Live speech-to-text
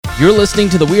You're listening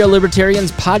to the We Are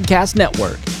Libertarians Podcast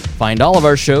Network. Find all of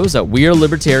our shows at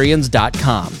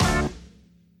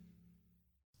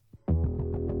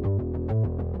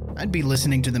wearelibertarians.com. I'd be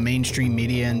listening to the mainstream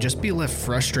media and just be left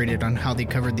frustrated on how they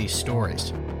covered these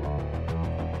stories.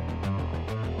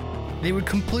 They would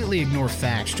completely ignore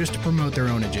facts just to promote their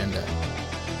own agenda.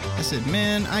 I said,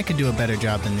 man, I could do a better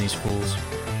job than these fools.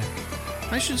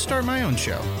 I should start my own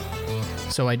show.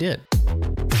 So I did.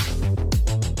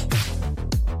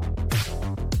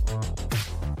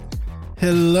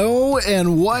 Hello,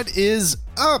 and what is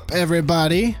up,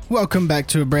 everybody? Welcome back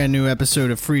to a brand new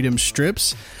episode of Freedom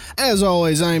Strips. As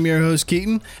always, I am your host,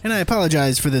 Keaton, and I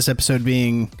apologize for this episode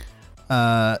being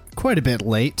quite a bit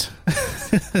late.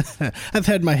 I've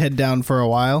had my head down for a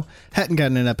while, hadn't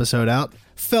gotten an episode out,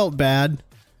 felt bad,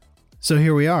 so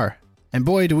here we are. And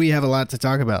boy, do we have a lot to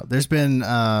talk about. There's been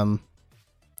a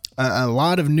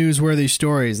lot of newsworthy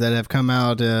stories that have come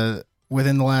out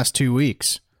within the last 2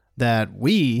 weeks that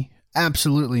we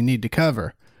absolutely need to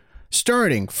cover.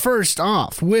 Starting first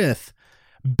off with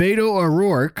Beto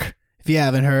O'Rourke, if you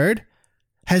haven't heard,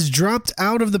 has dropped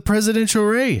out of the presidential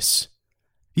race.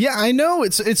 Yeah, I know,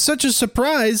 it's such a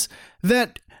surprise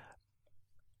that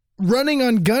running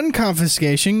on gun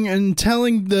confiscation and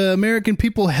telling the American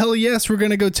people, hell yes, we're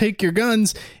going to go take your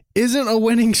guns, isn't a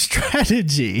winning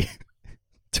strategy.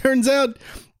 Turns out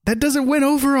that doesn't win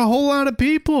over a whole lot of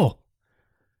people.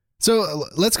 So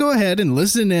let's go ahead and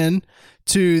listen in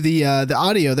to the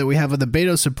audio that we have of the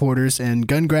Beto supporters and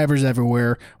gun grabbers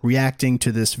everywhere reacting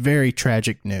to this very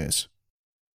tragic news.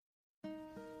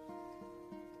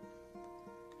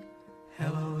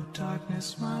 Hello,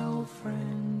 darkness, my old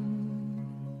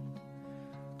friend.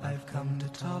 I've come to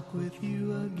talk with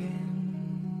you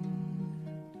again,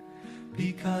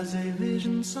 because a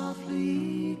vision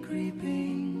softly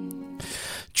creeping.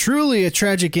 Truly a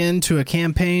tragic end to a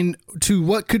campaign to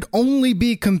what could only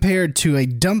be compared to a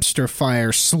dumpster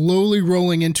fire slowly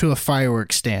rolling into a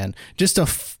fireworks stand. Just a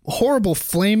horrible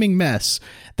flaming mess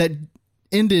that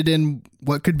ended in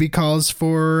what could be cause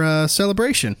for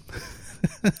celebration.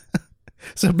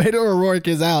 So Beto O'Rourke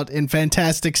is out in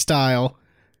fantastic style.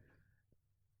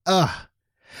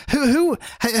 Who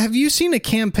have you seen a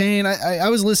campaign? I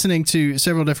was listening to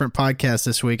several different podcasts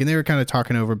this week, and they were kind of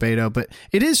talking over Beto, but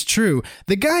it is true.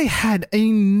 The guy had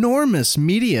enormous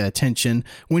media attention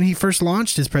when he first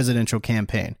launched his presidential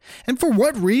campaign. And for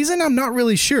what reason? I'm not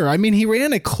really sure. I mean, he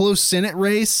ran a close Senate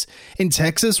race in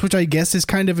Texas, which I guess is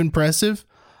kind of impressive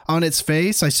on its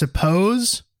face, I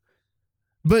suppose.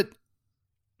 But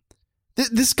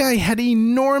this guy had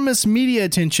enormous media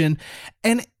attention,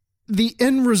 and the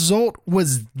end result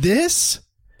was this?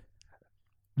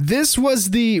 This was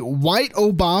the white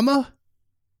Obama?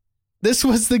 This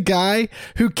was the guy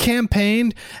who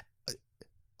campaigned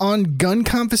on gun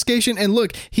confiscation? And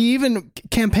look, he even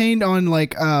campaigned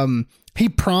on he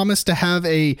promised to have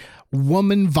a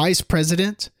woman vice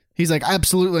president. He's like,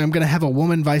 absolutely, I'm going to have a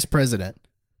woman vice president.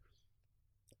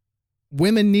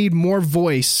 Women need more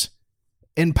voice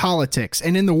in politics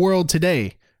and in the world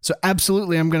today. So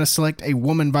absolutely, I'm going to select a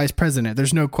woman vice president.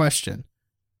 There's no question.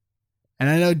 And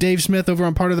I know Dave Smith over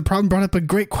on Part of the Problem brought up a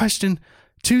great question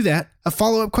to that. A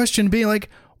follow-up question being like,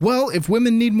 well, if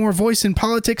women need more voice in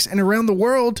politics and around the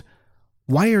world,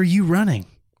 why are you running?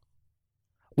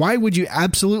 Why would you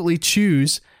absolutely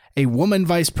choose a woman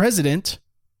vice president?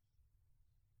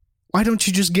 Why don't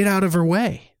you just get out of her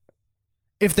way?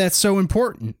 If that's so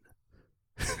important.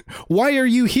 Why are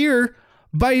you here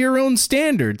by your own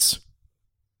standards?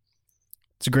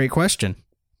 It's a great question.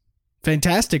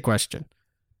 Fantastic question.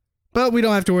 But we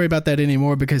don't have to worry about that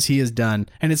anymore because he is done.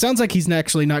 And it sounds like he's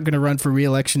actually not going to run for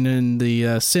re-election in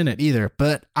the Senate either.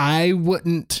 But I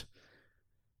wouldn't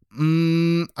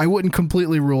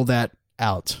completely rule that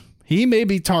out. He may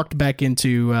be talked back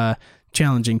into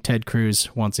challenging Ted Cruz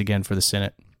once again for the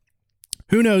Senate.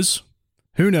 Who knows?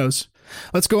 Who knows?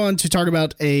 Let's go on to talk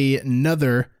about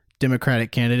another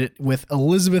Democratic candidate with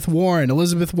Elizabeth Warren.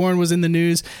 Elizabeth Warren was in the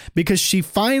news because she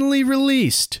finally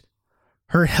released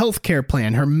her health care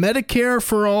plan, her Medicare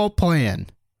for All plan.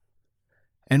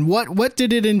 And what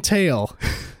did it entail?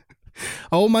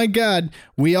 Oh my God,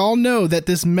 we all know that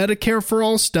this Medicare for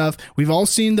All stuff, we've all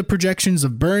seen the projections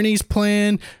of Bernie's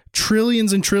plan,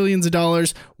 trillions and trillions of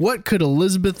dollars. What could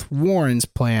Elizabeth Warren's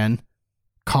plan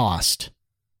cost?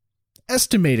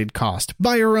 Estimated cost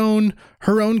by her own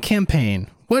campaign.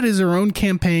 What is her own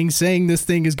campaign saying this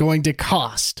thing is going to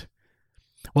cost?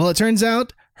 Well, it turns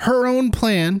out her own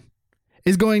plan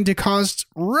is going to cost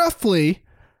roughly,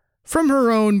 from her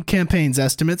own campaign's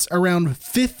estimates, around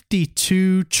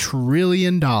 $52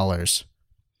 trillion.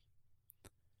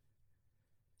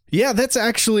 Yeah, that's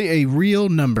actually a real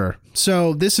number.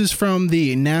 So this is from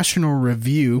the National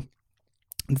Review.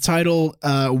 The title,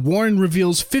 Warren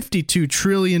reveals $52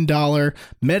 trillion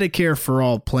Medicare for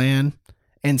All plan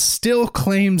and still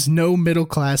claims no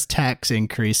middle-class tax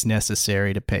increase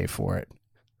necessary to pay for it.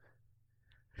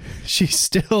 She's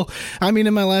still, I mean,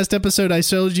 in my last episode, I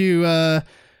showed you the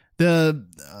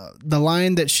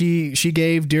line that she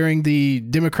gave during the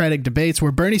Democratic debates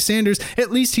where Bernie Sanders,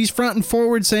 at least he's front and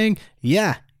forward saying,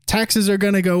 yeah, taxes are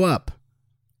going to go up.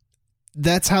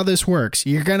 That's how this works.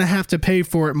 You're going to have to pay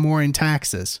for it more in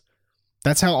taxes.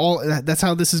 That's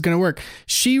how this is going to work.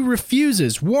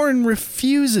 Warren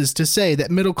refuses to say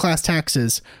that middle class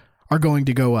taxes are going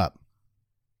to go up.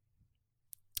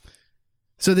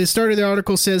 So the start of the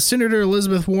article says Senator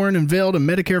Elizabeth Warren unveiled a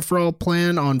Medicare for All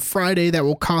plan on Friday that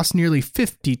will cost nearly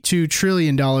 $52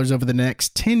 trillion over the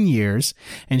next 10 years,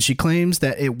 and she claims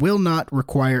that it will not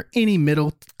require any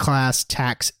middle-class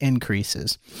tax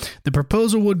increases. The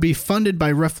proposal would be funded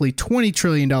by roughly $20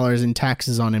 trillion in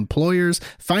taxes on employers,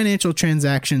 financial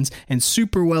transactions, and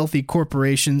super wealthy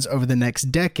corporations over the next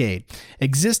decade.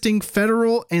 Existing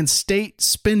federal and state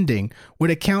spending would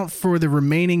account for the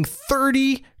remaining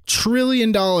 $30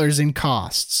 trillion in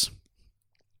costs.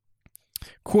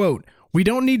 Quote, we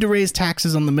don't need to raise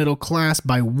taxes on the middle class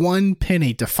by 1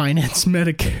 penny to finance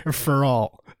Medicare for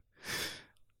all.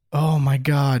 Oh my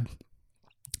God.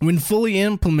 When fully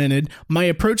implemented, my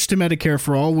approach to Medicare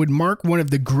for all would mark one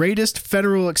of the greatest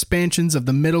federal expansions of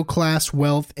the middle class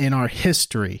wealth in our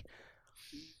history.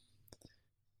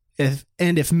 If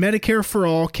Medicare for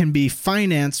all can be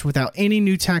financed without any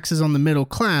new taxes on the middle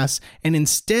class, and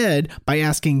instead by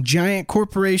asking giant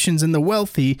corporations and the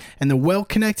wealthy and the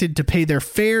well-connected to pay their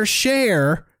fair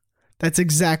share, that's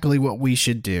exactly what we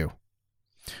should do.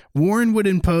 Warren would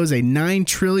impose $9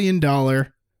 trillion in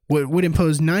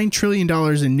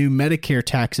new Medicare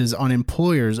taxes on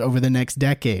employers over the next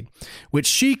decade, which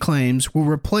she claims will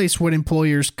replace what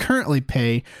employers currently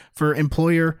pay for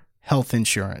employer health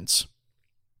insurance.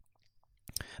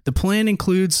 The plan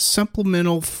includes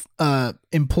supplemental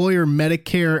employer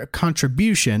Medicare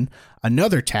contribution,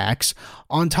 another tax,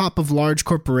 on top of large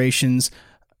corporations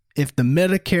if the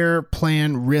Medicare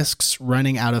plan risks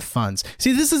running out of funds.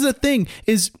 See, this is the thing,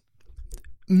 is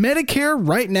Medicare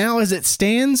right now as it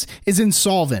stands is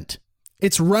insolvent.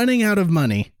 It's running out of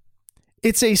money.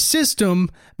 It's a system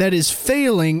that is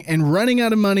failing and running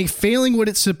out of money, failing what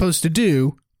it's supposed to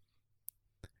do.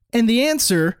 And the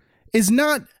answer is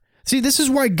not... See, this is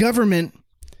why government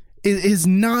is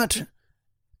not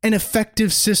an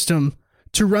effective system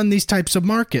to run these types of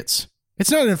markets.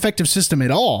 It's not an effective system at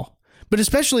all, but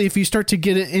especially if you start to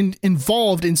get it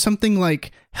involved in something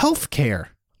like healthcare.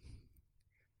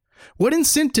 What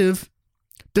incentive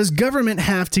does government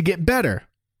have to get better?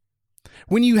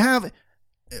 When you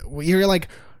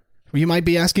might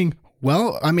be asking,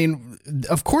 well, I mean,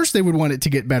 of course they would want it to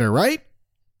get better, right?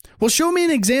 Well, show me an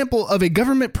example of a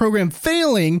government program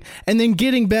failing and then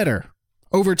getting better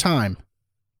over time.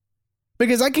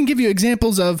 Because I can give you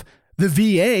examples of the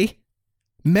VA,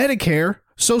 Medicare,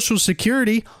 Social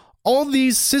Security, all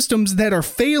these systems that are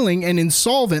failing and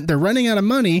insolvent, they're running out of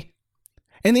money,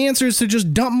 and the answer is to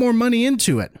just dump more money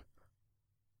into it.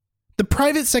 The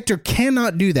private sector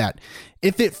cannot do that.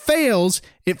 If it fails,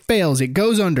 it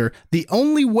goes under. The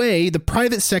only way the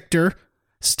private sector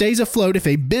stays afloat, if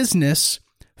a business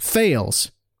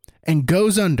fails and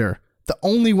goes under, the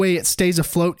only way it stays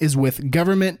afloat is with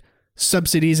government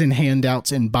subsidies and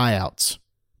handouts and bailouts.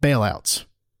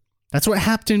 That's what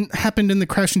happened in the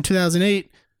crash in 2008.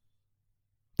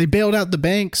 They bailed out the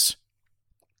banks.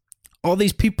 All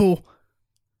these people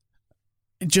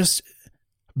just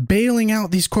bailing out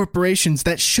these corporations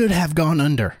that should have gone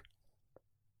under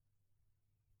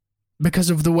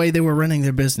because of the way they were running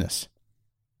their business.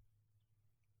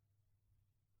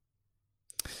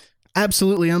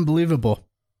 Absolutely unbelievable.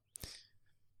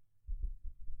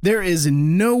 There is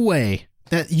no way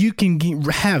that you can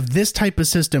have this type of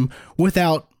system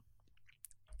without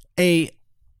a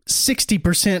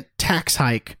 60% tax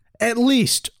hike, at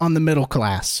least on the middle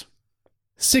class.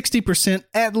 60%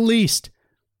 at least.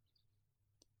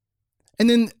 And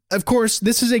then, of course,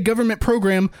 this is a government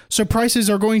program, so prices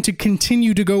are going to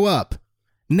continue to go up.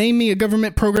 Name me a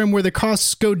government program where the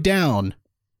costs go down.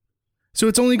 So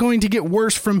it's only going to get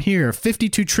worse from here.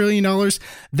 $52 trillion.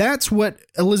 That's what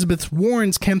Elizabeth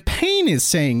Warren's campaign is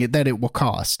saying that it will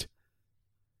cost.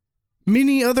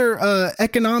 Many other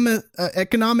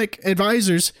economic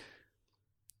advisors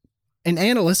and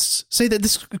analysts say that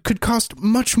this could cost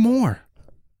much more.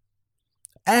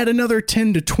 Add another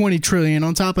 10 to 20 trillion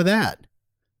on top of that.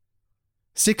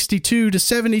 $62 to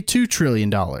 $72 trillion.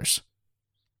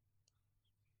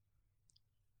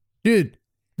 Dude,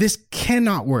 this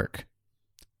cannot work.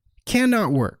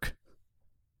 Cannot work.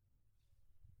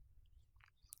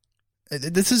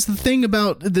 This is the thing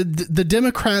about the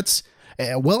Democrats,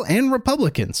 and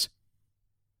Republicans.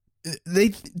 They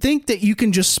think that you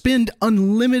can just spend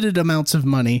unlimited amounts of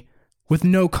money with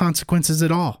no consequences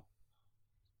at all.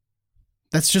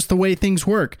 That's just the way things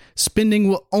work. Spending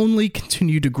will only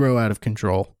continue to grow out of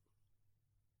control.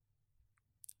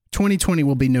 2020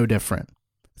 will be no different.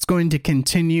 It's going to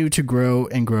continue to grow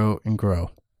and grow and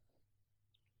grow.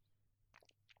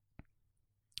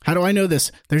 How do I know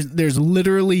this? There's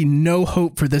literally no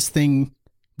hope for this thing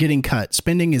getting cut.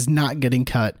 Spending is not getting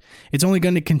cut. It's only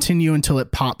going to continue until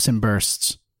it pops and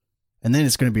bursts. And then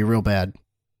it's going to be real bad.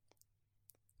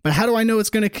 But how do I know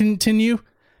it's going to continue?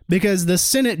 Because the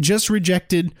Senate just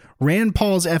rejected Rand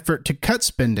Paul's effort to cut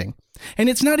spending. And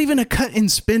it's not even a cut in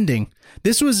spending.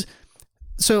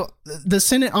 So the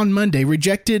Senate on Monday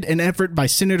rejected an effort by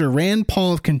Senator Rand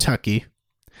Paul of Kentucky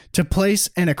to place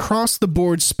an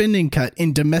across-the-board spending cut in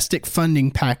a domestic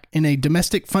funding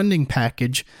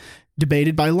package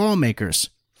debated by lawmakers.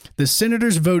 The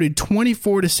senators voted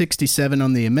 24-67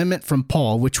 on the amendment from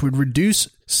Paul, which would reduce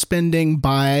spending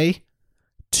by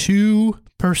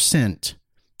 2%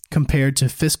 compared to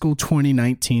fiscal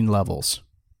 2019 levels.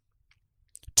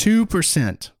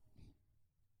 2%.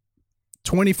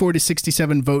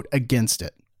 24-67 vote against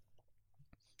it.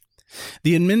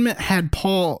 The amendment, had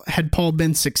Paul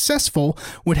been successful,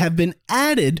 would have been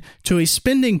added to a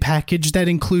spending package that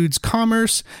includes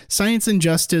commerce, science and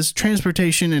justice,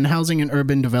 transportation and housing and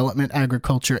urban development,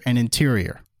 agriculture, and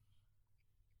interior.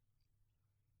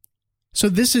 So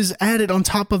this is added on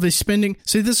top of a spending.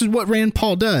 See, this is what Rand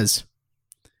Paul does.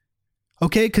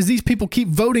 Okay, because these people keep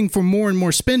voting for more and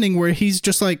more spending, where he's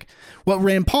just like, what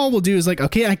Rand Paul will do is like,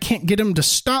 okay, I can't get him to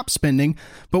stop spending,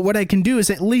 but what I can do is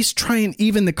at least try and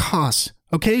even the costs.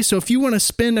 Okay, so if you want to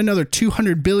spend another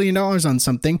 $200 billion on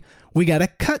something, we got to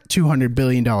cut $200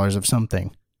 billion of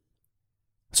something.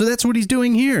 So that's what he's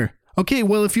doing here. Okay,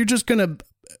 well, if you're just going to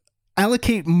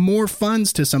allocate more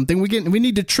funds to something, we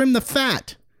need to trim the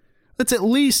fat. Let's at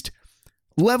least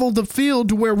level the field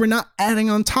to where we're not adding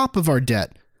on top of our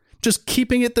debt. Just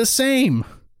keeping it the same.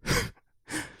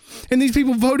 And these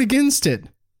people vote against it.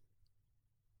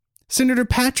 Senator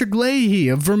Patrick Leahy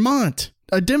of Vermont,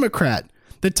 a Democrat,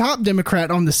 the top Democrat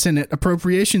on the Senate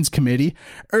Appropriations Committee,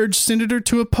 urged Senator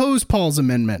to oppose Paul's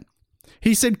amendment.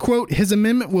 He said, quote, his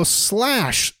amendment will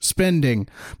slash spending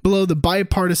below the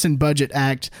bipartisan budget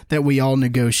act that we all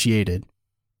negotiated.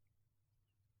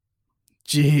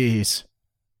 Jeez.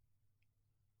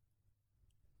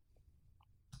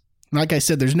 Like I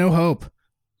said, there's no hope.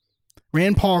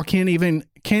 Rand Paul can't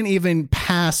even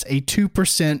pass a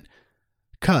 2%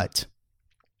 cut.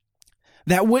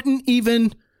 That wouldn't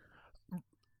even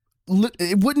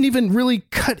really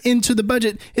cut into the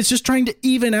budget. It's just trying to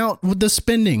even out with the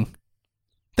spending.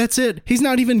 That's it. He's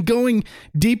not even going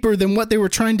deeper than what they were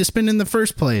trying to spend in the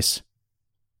first place.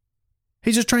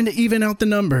 He's just trying to even out the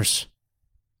numbers.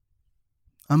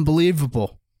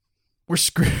 Unbelievable. We're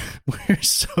screwed. We're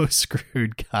so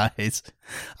screwed, guys.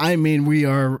 I mean, we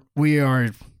are.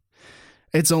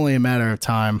 It's only a matter of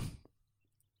time.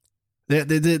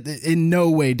 In no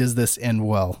way does this end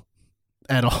well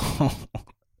at all.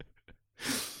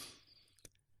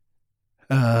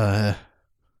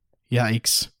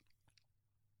 Yikes.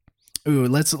 Ooh,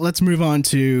 let's move on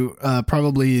to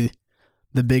probably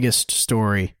the biggest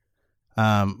story,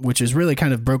 which is really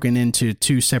kind of broken into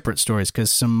two separate stories because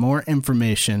some more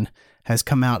information has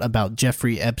come out about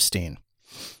Jeffrey Epstein.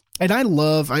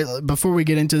 And before we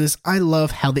get into this, I love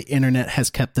how the internet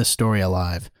has kept this story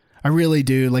alive. I really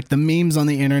do. Like the memes on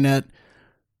the internet,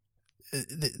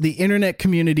 the internet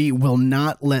community will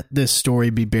not let this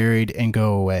story be buried and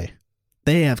go away.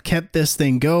 They have kept this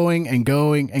thing going and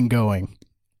going and going.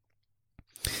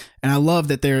 And I love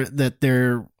that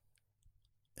they're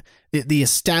the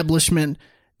establishment,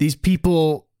 these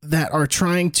people that are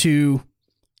trying to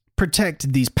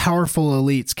protect these powerful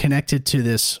elites connected to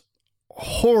this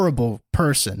horrible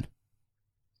person.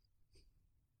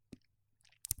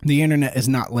 The internet is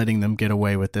not letting them get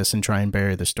away with this and try and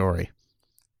bury the story.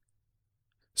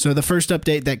 So the first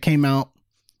update that came out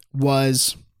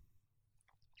was,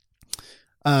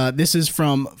 this is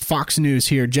from Fox News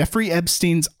here. Jeffrey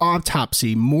Epstein's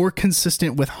autopsy more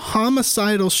consistent with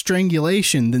homicidal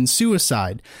strangulation than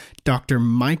suicide, Dr.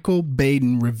 Michael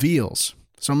Baden reveals.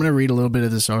 So I'm going to read a little bit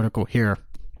of this article here.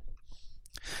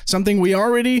 Something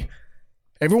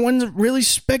everyone's really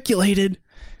speculated.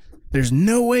 There's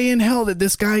no way in hell that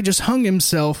this guy just hung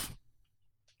himself.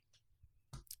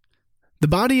 The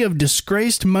body of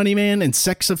disgraced moneyman and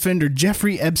sex offender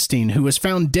Jeffrey Epstein, who was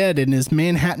found dead in his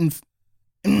Manhattan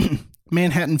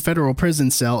federal prison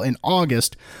cell in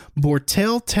August, bore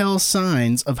telltale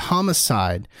signs of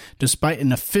homicide despite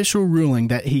an official ruling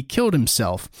that he killed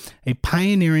himself, a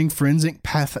pioneering forensic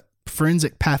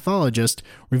pathologist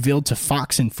revealed to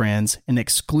Fox and Friends in an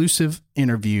exclusive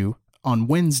interview on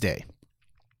Wednesday.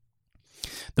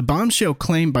 The bombshell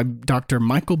claimed by Dr.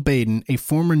 Michael Baden, a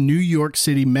former New York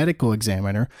City medical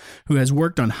examiner who has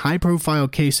worked on high-profile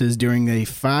cases during a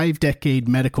 5-decade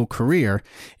medical career,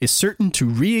 is certain to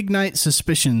reignite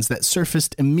suspicions that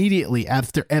surfaced immediately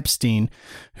after Epstein,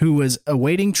 who was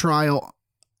awaiting trial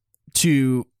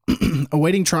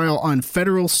on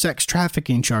federal sex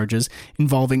trafficking charges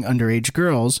involving underage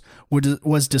girls,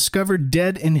 was discovered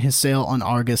dead in his cell on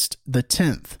August the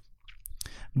 10th.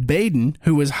 Baden,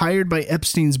 who was hired by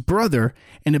Epstein's brother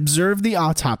and observed the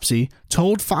autopsy,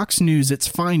 told Fox News its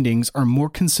findings are more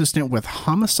consistent with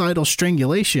homicidal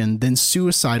strangulation than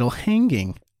suicidal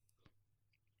hanging.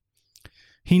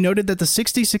 He noted that the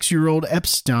 66-year-old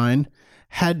Epstein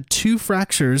had 2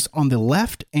 fractures on the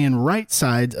left and right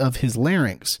sides of his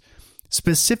larynx,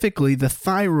 specifically the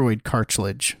thyroid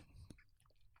cartilage,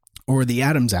 or the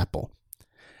Adam's apple,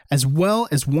 as well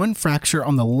as 1 fracture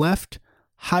on the left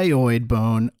hyoid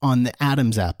bone on the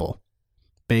Adam's apple,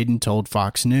 Baden told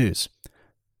Fox News.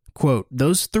 Quote,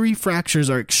 "Those 3 fractures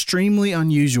are extremely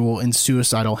unusual in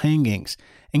suicidal hangings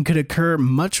and could occur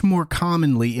much more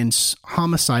commonly in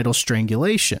homicidal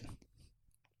strangulation.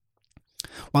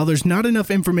 While there's not enough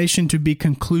information to be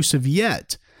conclusive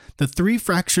yet, the 3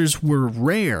 fractures were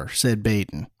rare," said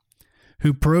Baden,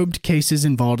 who probed cases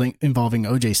involving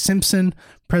O.J. Simpson,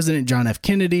 President John F.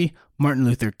 Kennedy, Martin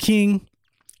Luther King,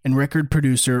 and record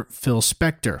producer Phil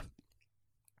Spector.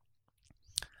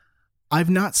 "I've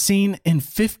not seen in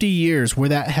 50 years where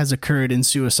that has occurred in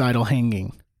suicidal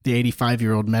hanging," the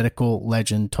 85-year-old medical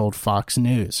legend told Fox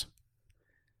News.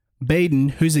 Baden,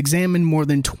 who's examined more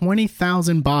than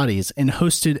 20,000 bodies and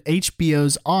hosted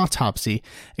HBO's Autopsy,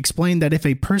 explained that if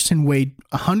a person weighed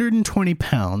 120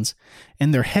 pounds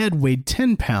and their head weighed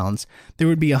 10 pounds, there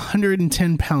would be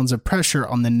 110 pounds of pressure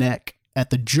on the neck at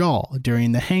the jaw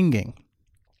during the hanging.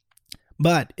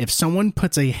 But if someone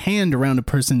puts a hand around a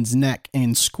person's neck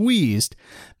and squeezed,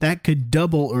 that could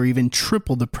double or even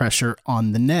triple the pressure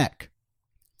on the neck.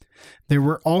 There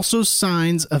were also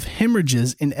signs of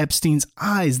hemorrhages in Epstein's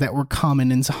eyes that were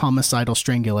common in homicidal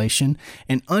strangulation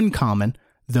and uncommon,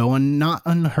 though not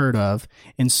unheard of,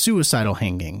 in suicidal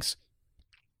hangings.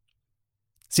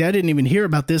 See, I didn't even hear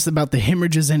about the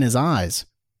hemorrhages in his eyes,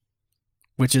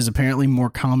 which is apparently more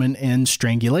common in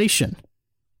strangulation.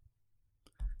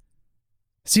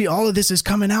 See, all of this is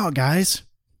coming out, guys.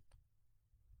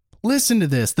 Listen to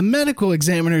this. The medical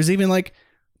examiner is even like,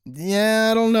 yeah,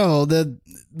 I don't know. The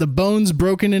bones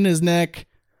broken in his neck,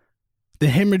 the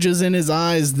hemorrhages in his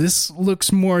eyes, this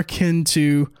looks more akin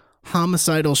to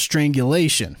homicidal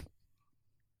strangulation.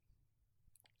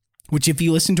 Which, if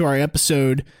you listen to our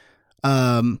episode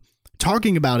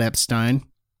talking about Epstein,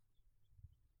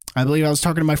 I believe I was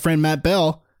talking to my friend Matt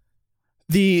Bell,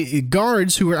 the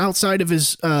guards who were outside of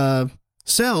his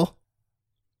cell,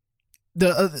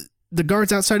 the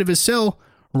guards outside of his cell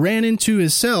ran into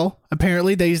his cell.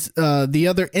 Apparently, the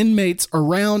other inmates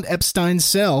around Epstein's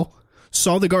cell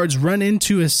saw the guards run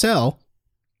into his cell.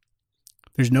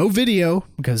 There's no video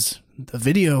because the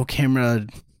video camera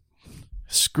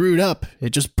screwed up. It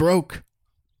just broke.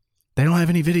 They don't have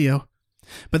any video.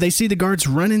 But they see the guards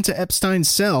run into Epstein's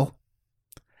cell,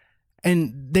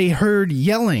 and they heard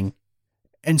yelling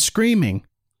and screaming.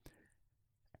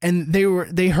 And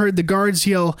they heard the guards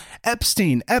yell,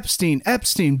 "Epstein, Epstein,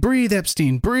 Epstein, breathe,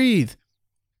 Epstein, breathe."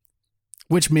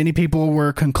 Which many people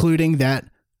were concluding that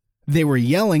they were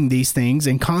yelling these things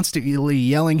and constantly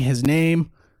yelling his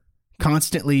name,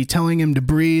 constantly telling him to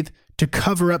breathe, to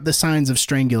cover up the signs of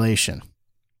strangulation,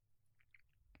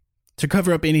 to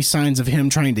cover up any signs of him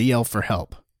trying to yell for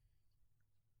help.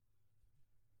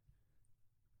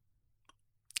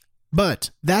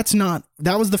 But that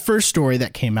was the first story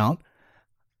that came out.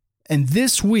 And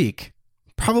this week,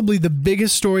 probably the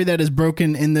biggest story that has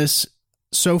broken in this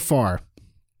so far,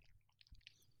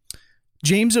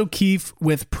 James O'Keefe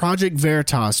with Project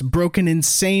Veritas broke an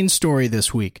insane story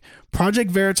this week.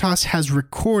 Project Veritas has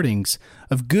recordings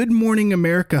of Good Morning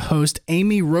America host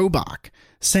Amy Robach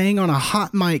saying on a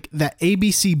hot mic that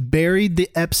ABC buried the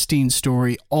Epstein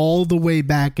story all the way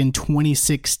back in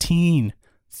 2016,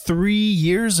 3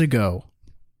 years ago.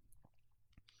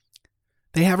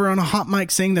 They have her on a hot mic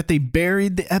saying that they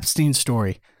buried the Epstein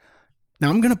story. Now,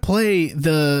 I'm going to play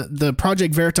the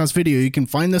Project Veritas video. You can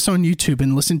find this on YouTube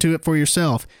and listen to it for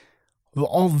yourself.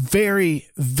 All very,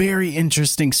 very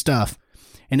interesting stuff.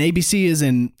 And ABC is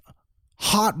in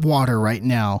hot water right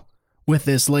now with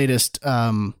this latest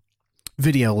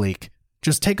video leak.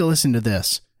 Just take a listen to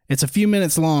this. It's a few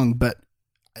minutes long, but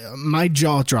my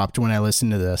jaw dropped when I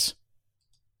listened to this.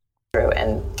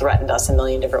 And threatened us a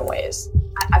million different ways.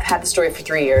 I've had the story for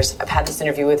 3 years. I've had this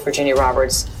interview with Virginia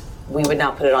Roberts. We would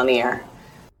not put it on the air.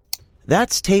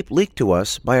 That's tape leaked to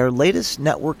us by our latest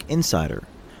network insider.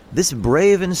 This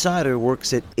brave insider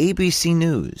works at ABC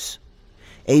News.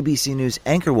 ABC News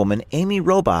anchorwoman Amy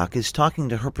Robach is talking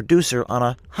to her producer on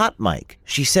a hot mic.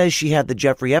 She says she had the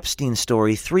Jeffrey Epstein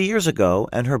story 3 years ago,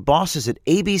 and her bosses at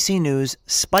ABC News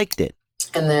spiked it.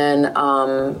 And then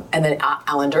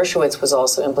Alan Dershowitz was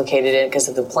also implicated in it because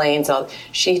of the planes.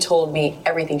 She told me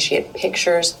everything. She had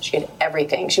pictures. She had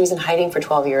everything. She was in hiding for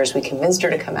 12 years. We convinced her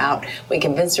to come out. We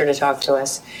convinced her to talk to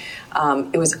us.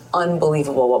 It was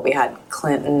unbelievable what we had.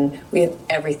 Clinton. We had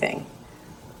everything.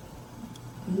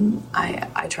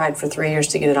 I tried for 3 years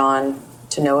to get it on,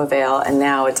 to no avail, and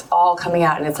now it's all coming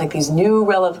out, and it's like these new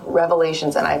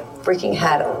revelations, and I freaking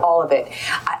had all of it.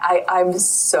 I'm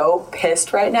so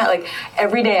pissed right now. Like,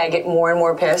 every day I get more and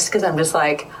more pissed because I'm just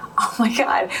like, oh my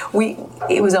God,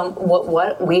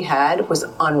 what we had was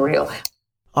unreal.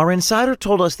 Our insider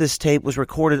told us this tape was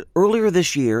recorded earlier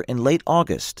this year in late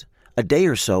August, a day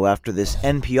or so after this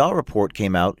NPR report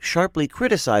came out sharply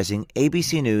criticizing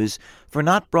ABC News for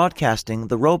not broadcasting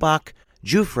the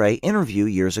Robach-Giuffre interview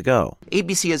years ago.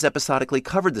 ABC has episodically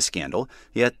covered the scandal,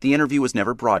 yet the interview was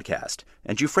never broadcast,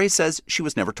 and Giuffre says she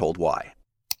was never told why.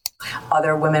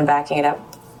 Other women backing it up.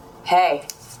 Hey,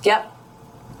 yep.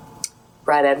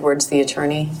 Brad Edwards, the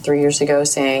attorney, 3 years ago,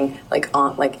 saying,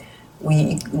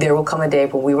 there will come a day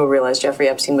when we will realize Jeffrey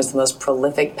Epstein was the most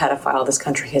prolific pedophile this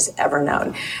country has ever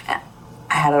known. And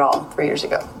I had it all 3 years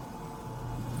ago.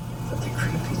 But the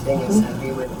creepy thing is that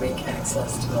we would make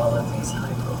access to all of these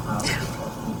high-profile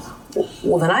people.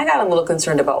 Well, then I got a little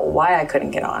concerned about why I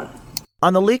couldn't get on.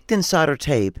 On the leaked insider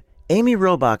tape, Amy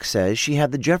Robach says she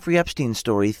had the Jeffrey Epstein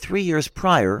story 3 years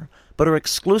prior, but her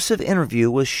exclusive interview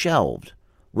was shelved.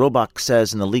 Robach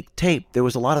says in the leaked tape there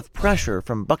was a lot of pressure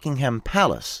from Buckingham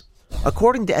Palace.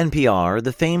 According to NPR,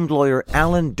 the famed lawyer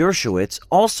Alan Dershowitz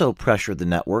also pressured the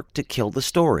network to kill the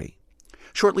story.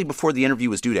 Shortly before the interview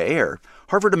was due to air,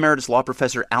 Harvard Emeritus Law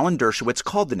Professor Alan Dershowitz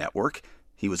called the network.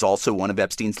 He was also one of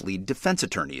Epstein's lead defense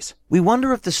attorneys. We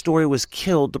wonder if the story was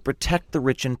killed to protect the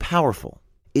rich and powerful.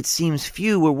 It seems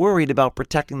few were worried about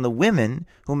protecting the women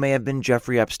who may have been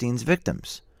Jeffrey Epstein's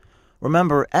victims.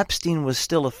 Remember, Epstein was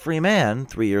still a free man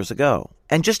 3 years ago.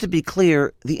 And just to be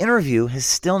clear, the interview has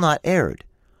still not aired.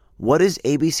 What is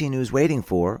ABC News waiting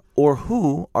for, or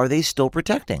who are they still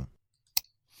protecting?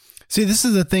 See, this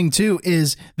is the thing, too,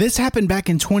 is this happened back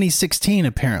in 2016,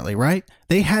 apparently, right?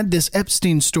 They had this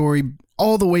Epstein story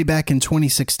all the way back in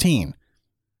 2016.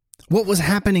 What was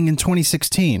happening in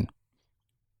 2016?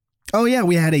 Oh, yeah,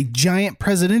 we had a giant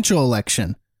presidential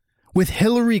election with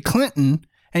Hillary Clinton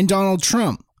and Donald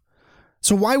Trump.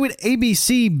 So why would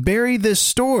ABC bury this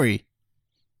story?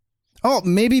 Oh,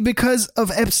 maybe because of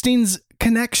Epstein's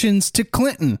connections to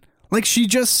Clinton. Like she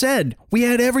just said, we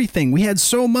had everything. We had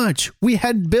so much. We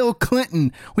had Bill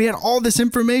Clinton. We had all this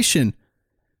information.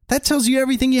 That tells you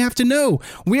everything you have to know.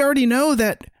 We already know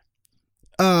that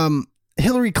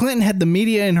Hillary Clinton had the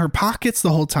media in her pockets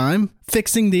the whole time,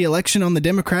 fixing the election on the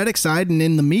Democratic side and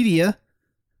in the media.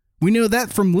 We know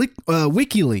that from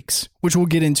WikiLeaks, which we'll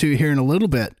get into here in a little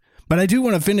bit. But I do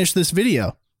want to finish this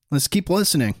video. Let's keep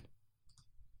listening.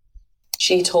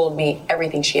 She told me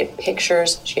everything. She had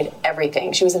pictures. She had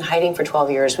everything. She was in hiding for 12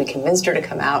 years. We convinced her to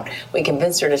come out. We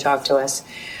convinced her to talk to us.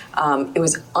 It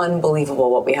was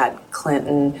unbelievable what we had.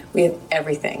 Clinton. We had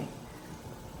everything.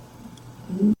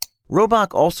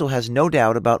 Robach also has no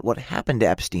doubt about what happened to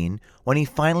Epstein when he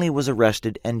finally was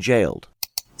arrested and jailed.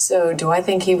 So do I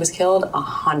think he was killed?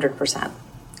 100%.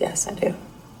 Yes, I do.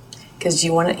 Because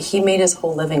he made his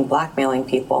whole living blackmailing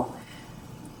people.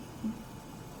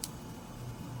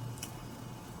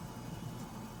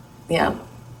 Yeah.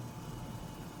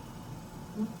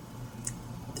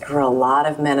 There were a lot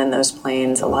of men in those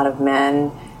planes, a lot of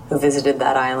men who visited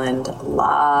that island, a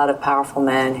lot of powerful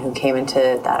men who came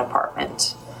into that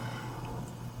apartment.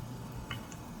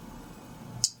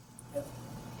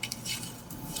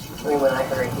 I mean, when I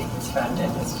heard he was found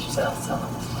dead, was Giselle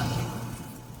selling his money?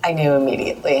 I knew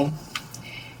immediately.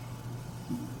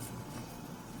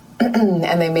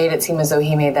 And they made it seem as though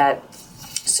he made that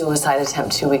suicide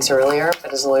attempt 2 weeks earlier, but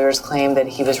his lawyers claimed that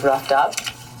he was roughed up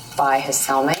by his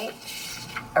cellmate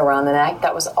around the neck.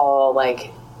 That was all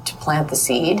like to plant the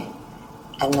seed,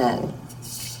 and then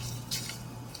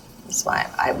that's why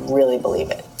I really believe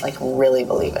it. Like, really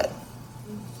believe it.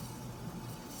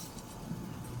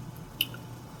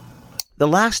 The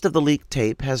last of the leaked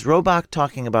tape has Robach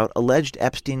talking about alleged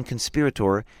Epstein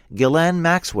conspirator Ghislaine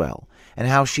Maxwell and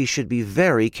how she should be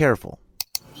very careful.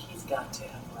 He's got to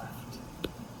have left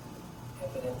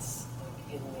evidence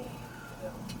like in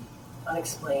the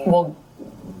unexplained. Well,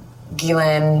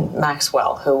 Ghislaine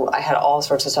Maxwell, who I had all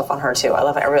sorts of stuff on her too. I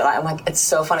love it. I'm like, it's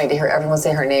so funny to hear everyone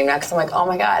say her name now because I'm like, oh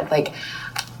my God, like,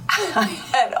 I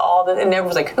had all this, and everyone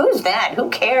was like, who's that? Who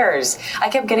cares? I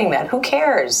kept getting that. Who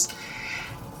cares?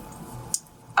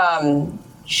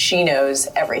 She knows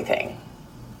everything.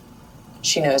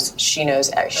 She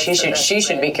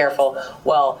should be careful.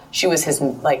 Well, she was his,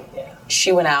 like,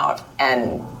 she went out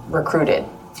and recruited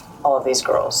all of these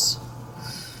girls.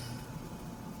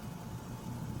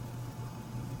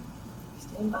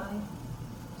 Stand by.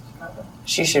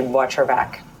 She should watch her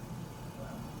back.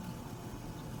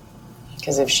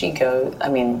 Because if she goes, I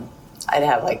mean, I'd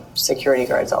have like security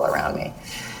guards all around me.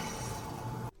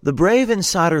 The brave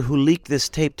insider who leaked this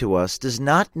tape to us does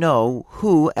not know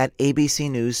who at ABC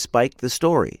News spiked the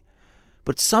story,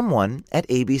 but someone at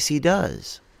ABC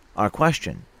does. Our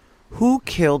question: who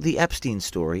killed the Epstein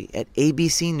story at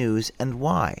ABC News and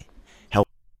why?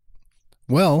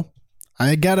 Well,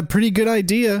 I got a pretty good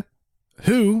idea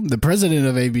who, the president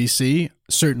of ABC,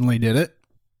 certainly did it.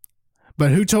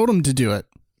 But who told him to do it?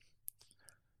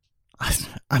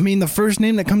 I mean, the first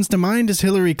name that comes to mind is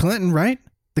Hillary Clinton, right?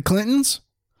 The Clintons?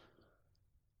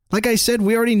 Like I said,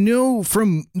 we already know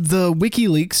from the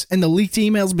WikiLeaks and the leaked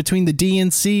emails between the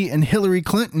DNC and Hillary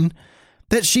Clinton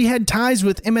that she had ties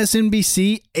with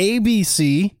MSNBC,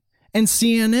 ABC, and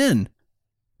CNN.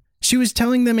 She was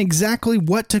telling them exactly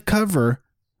what to cover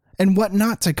and what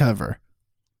not to cover.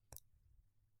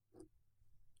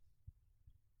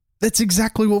 That's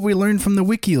exactly what we learned from the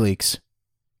WikiLeaks.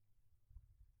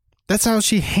 That's how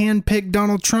she handpicked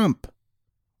Donald Trump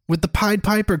with the Pied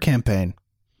Piper campaign.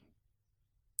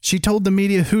 She told the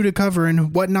media who to cover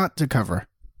and what not to cover.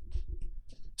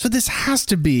 So this has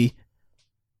to be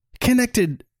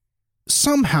connected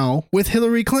somehow with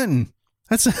Hillary Clinton.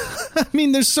 I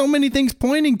mean, there's so many things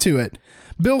pointing to it.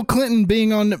 Bill Clinton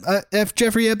being on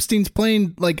Jeffrey Epstein's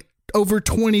plane like over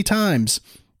 20 times.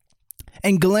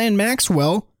 And Ghislaine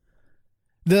Maxwell,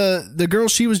 the girl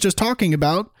she was just talking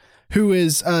about, who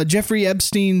is Jeffrey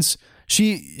Epstein's,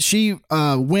 she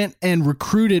went and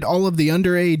recruited all of the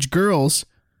underage girls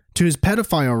to his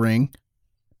pedophile ring.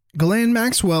 Ghislaine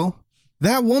Maxwell,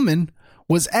 that woman,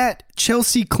 was at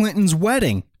Chelsea Clinton's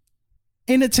wedding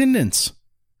in attendance.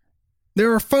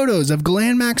 There are photos of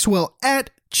Ghislaine Maxwell at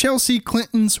Chelsea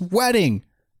Clinton's wedding.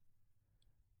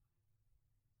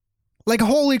 Like,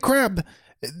 holy crap.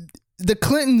 The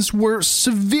Clintons were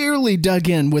severely dug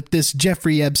in with this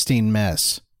Jeffrey Epstein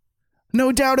mess.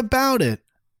 No doubt about it.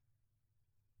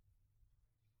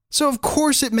 So, of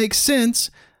course, it makes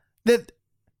sense that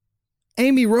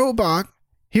Amy Robach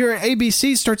here at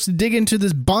ABC starts to dig into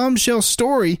this bombshell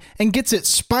story and gets it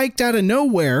spiked out of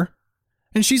nowhere.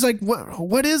 And she's like,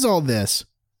 what is all this?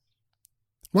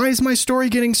 Why is my story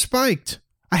getting spiked?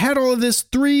 I had all of this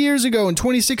 3 years ago in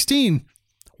 2016.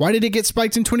 Why did it get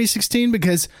spiked in 2016?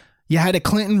 Because you had a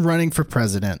Clinton running for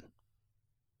president.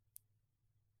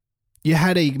 You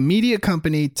had a media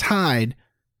company tied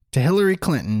to Hillary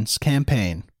Clinton's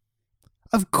campaign.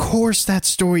 Of course that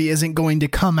story isn't going to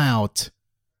come out.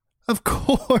 Of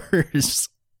course.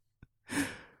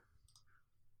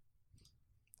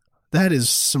 That is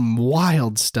some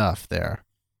wild stuff there.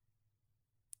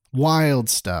 Wild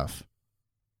stuff.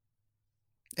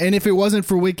 And if it wasn't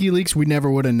for WikiLeaks, we never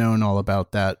would have known all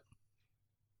about that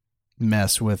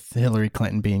mess with Hillary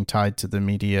Clinton being tied to the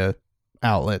media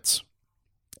outlets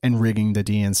and rigging the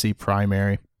DNC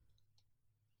primary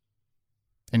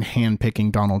and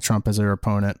handpicking Donald Trump as their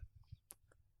opponent.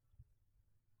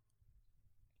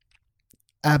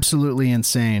 Absolutely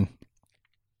insane.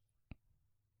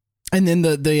 And then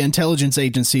the intelligence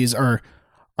agencies are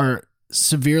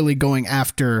severely going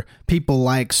after people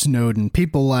like Snowden,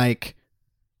 people like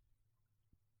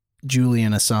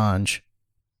Julian Assange,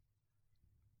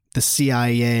 the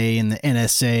CIA and the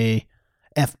NSA,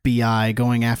 FBI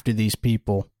going after these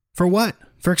people. For what?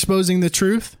 For exposing the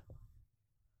truth?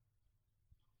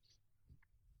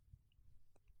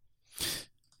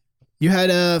 You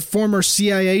had a former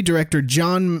CIA director,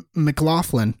 John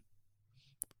McLaughlin,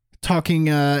 talking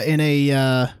in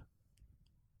a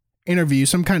interview,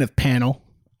 some kind of panel.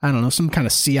 I don't know, some kind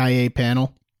of CIA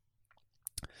panel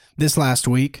this last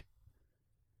week.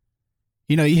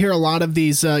 You know, you hear a lot of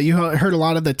these, you heard a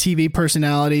lot of the TV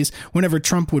personalities, whenever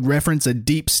Trump would reference a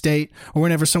deep state, or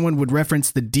whenever someone would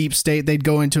reference the deep state, they'd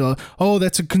go into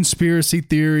that's a conspiracy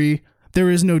theory. There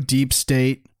is no deep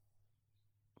state.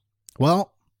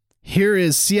 Well, here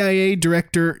is CIA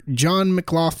Director John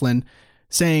McLaughlin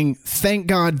saying, thank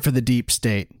God for the deep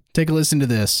state. Take a listen to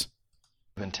this.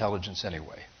 Intelligence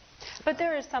anyway. But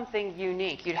there is something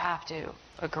unique. You'd have to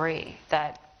agree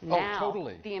that now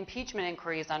totally. The impeachment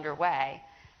inquiry is underway,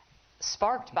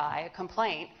 sparked by a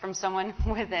complaint from someone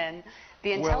within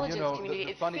the intelligence community.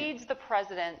 It feeds the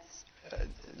president's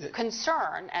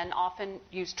concern and often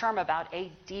used term about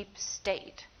a deep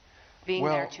state being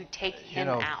there to take him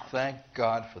out. Thank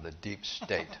God for the deep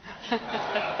state. I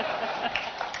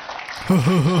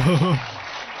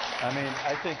mean,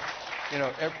 I think,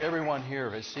 everyone here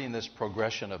has seen this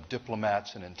progression of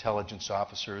diplomats and intelligence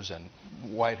officers and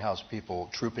White House people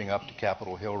trooping up to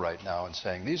Capitol Hill right now and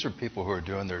saying, these are people who are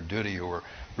doing their duty, who are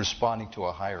responding to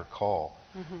a higher call.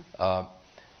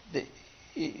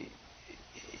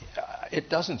 It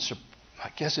doesn't,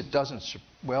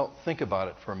 well, think about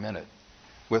it for a minute.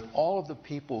 With all of the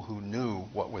people who knew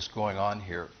what was going on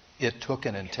here, it took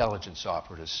an intelligence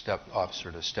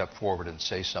officer to step forward and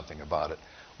say something about it,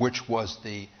 which was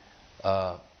the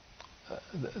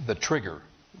trigger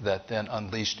that then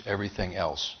unleashed everything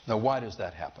else. Now, why does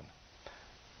that happen?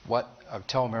 What I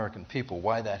tell American people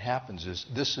why that happens is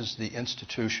this is the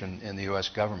institution in the U.S.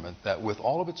 government that, with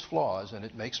all of its flaws, and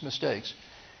it makes mistakes,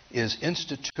 is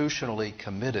institutionally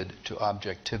committed to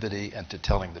objectivity and to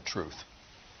telling the truth.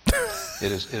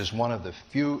 It is one of the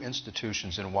few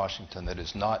institutions in Washington that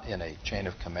is not in a chain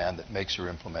of command that makes or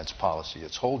implements policy.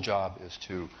 Its whole job is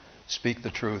to speak the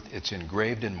truth. It's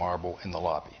engraved in marble in the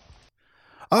lobby.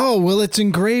 Oh, well, it's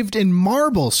engraved in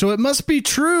marble, so it must be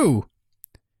true.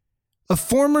 A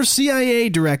former CIA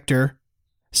director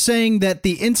saying that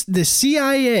the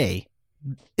CIA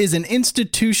is an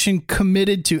institution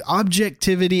committed to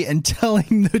objectivity and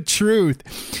telling the truth.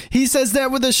 He says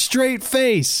that with a straight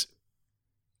face.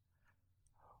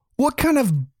 What kind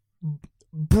of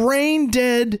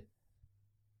brain-dead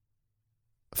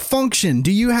function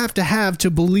do you have to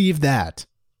believe that?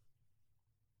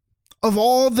 Of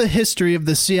all the history of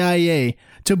the CIA,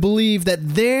 to believe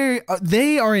that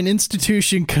they are an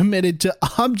institution committed to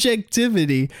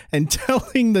objectivity and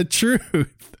telling the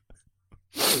truth.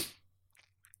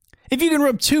 If you can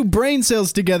rub two brain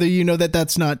cells together, you know that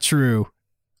that's not true.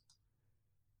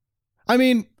 I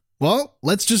mean, well,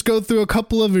 let's just go through a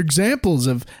couple of examples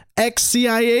of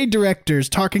ex-CIA directors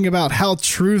talking about how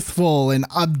truthful and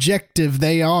objective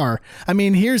they are. I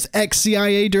mean, here's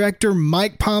ex-CIA director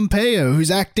Mike Pompeo, who's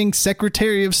acting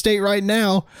Secretary of State right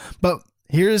now, but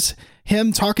here's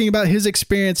him talking about his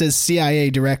experience as CIA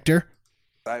director.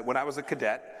 When I was a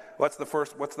cadet, what's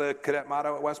the cadet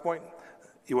motto at West Point?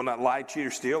 You will not lie, cheat,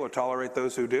 or steal, or tolerate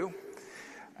those who do.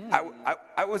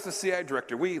 I was the CIA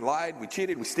director. We lied, we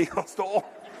cheated, we stole.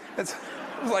 It was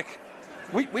like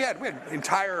we had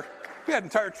entire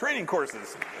training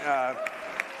courses.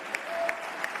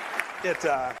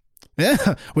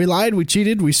 Yeah, we lied, we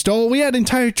cheated, we stole. We had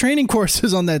entire training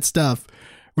courses on that stuff.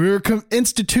 We were an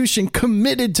institution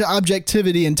committed to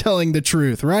objectivity and telling the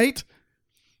truth, right?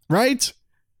 Right?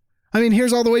 I mean,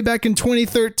 here's all the way back in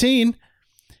 2013.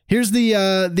 Here's the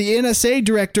NSA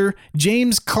director,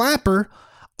 James Clapper,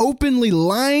 openly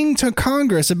lying to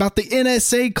Congress about the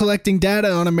NSA collecting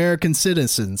data on American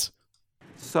citizens.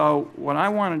 So what I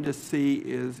wanted to see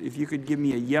is if you could give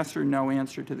me a yes or no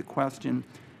answer to the question,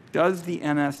 does the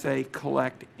NSA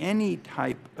collect any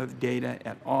type of data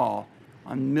at all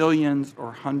on millions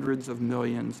or hundreds of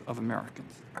millions of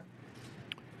Americans?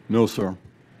 No, sir.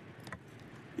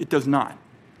 It does not?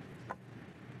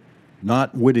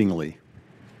 Not wittingly.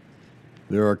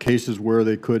 There are cases where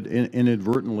they could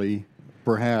inadvertently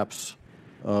perhaps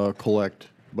collect,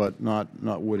 but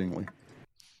not wittingly.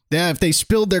 Yeah, if they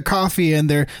spilled their coffee and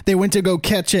they went to go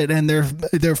catch it and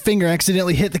their finger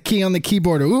accidentally hit the key on the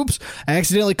keyboard. Oops, I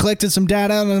accidentally collected some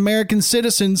data on American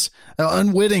citizens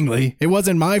unwittingly. It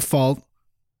wasn't my fault.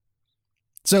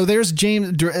 So there's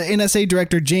NSA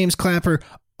Director James Clapper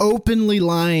openly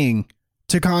lying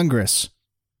to Congress.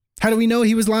 How do we know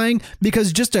he was lying?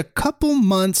 Because just a couple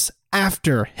months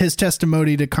after his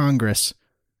testimony to Congress,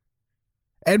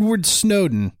 Edward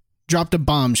Snowden dropped a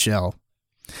bombshell.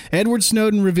 Edward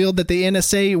Snowden revealed that the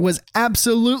NSA was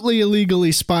absolutely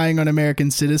illegally spying on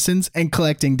American citizens and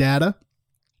collecting data,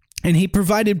 and he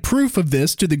provided proof of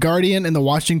this to The Guardian and The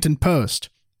Washington Post.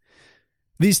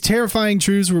 These terrifying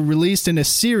truths were released in a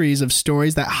series of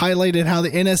stories that highlighted how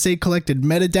the NSA collected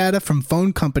metadata from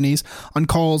phone companies on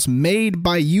calls made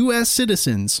by U.S.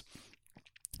 citizens.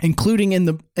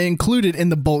 Included in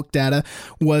the bulk data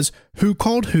was who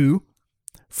called who,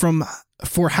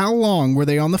 for how long were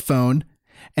they on the phone,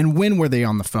 and when were they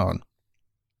on the phone.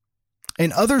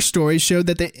 And other stories showed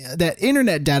that that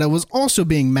internet data was also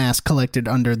being mass collected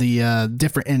under the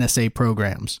different NSA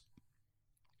programs.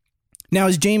 Now,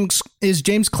 is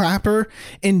James Clapper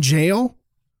in jail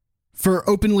for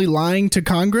openly lying to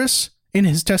Congress in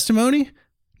his testimony?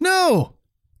 No.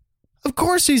 Of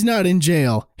course he's not in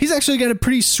jail. He's actually got a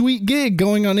pretty sweet gig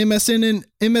going on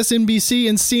MSNBC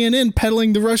and CNN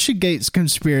peddling the Russiagate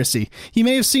conspiracy. You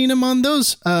may have seen him on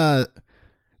those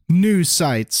news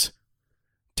sites,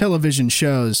 television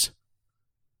shows,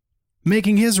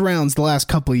 making his rounds the last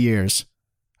couple of years.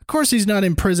 Of course he's not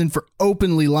in prison for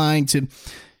openly lying to...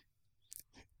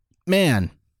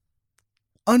 Man,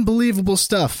 unbelievable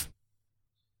stuff.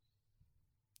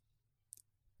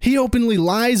 He openly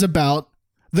lies about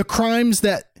the crimes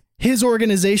that his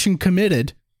organization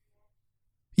committed.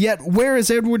 Yet, where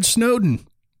is Edward Snowden?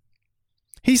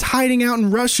 He's hiding out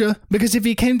in Russia because if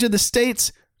he came to the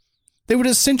States, they would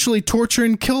essentially torture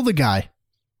and kill the guy.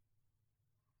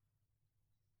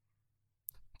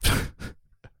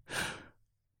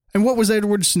 And what was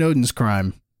Edward Snowden's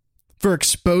crime? For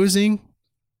exposing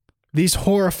these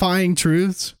horrifying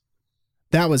truths?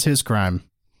 That was his crime.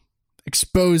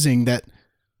 Exposing that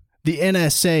the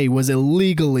NSA was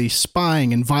illegally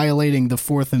spying and violating the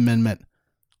Fourth Amendment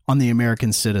on the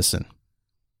American citizen.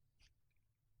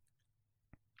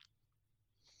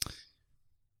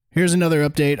 Here's another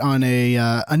update on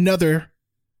another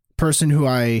person who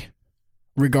I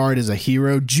regard as a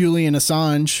hero, Julian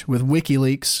Assange with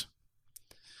WikiLeaks.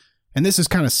 And this is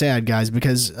kind of sad, guys,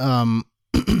 because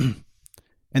in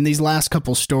these last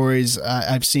couple stories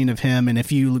I've seen of him, and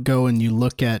if you go and you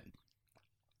look at,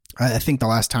 I think the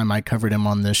last time I covered him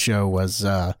on this show was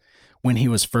when he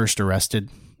was first arrested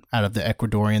out of the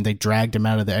Ecuadorian. They dragged him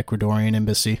out of the Ecuadorian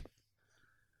embassy.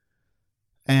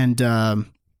 And,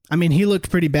 I mean, he looked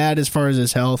pretty bad as far as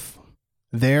his health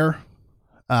there.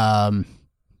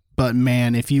 But,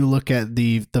 man, if you look at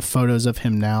the photos of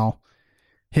him now,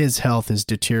 his health is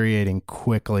deteriorating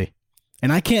quickly.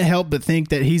 And I can't help but think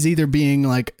that he's either being,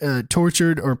 like,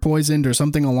 tortured or poisoned or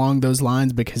something along those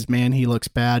lines because, man, he looks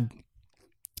bad.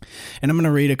 And I'm going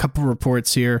to read a couple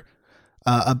reports here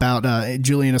about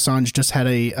Julian Assange just had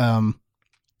a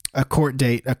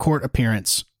court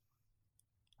appearance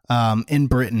in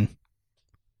Britain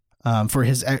for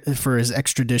his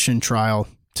extradition trial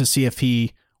to see if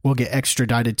he will get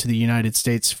extradited to the United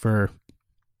States for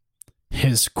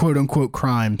his quote-unquote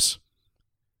crimes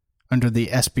under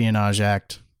the Espionage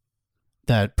Act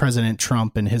that President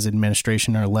Trump and his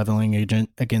administration are leveling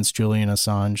against Julian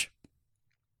Assange.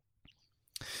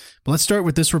 But let's start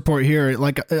with this report here.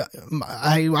 Like,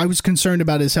 I was concerned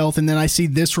about his health, and then I see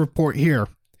this report here.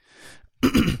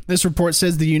 This report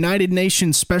says the United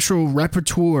Nations Special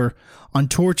Rapporteur on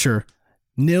Torture,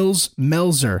 Nils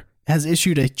Melzer, has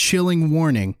issued a chilling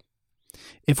warning.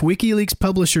 If WikiLeaks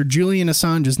publisher Julian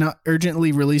Assange is not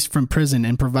urgently released from prison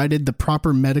and provided the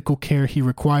proper medical care he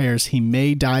requires, he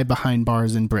may die behind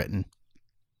bars in Britain.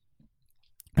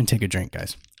 And take a drink,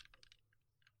 guys.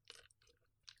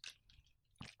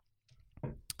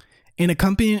 In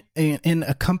accompanying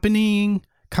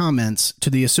comments to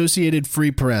the Associated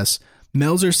Free Press,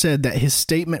 Melzer said that his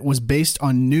statement was based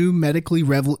on new medically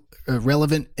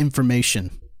relevant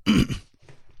information.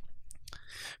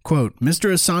 Quote,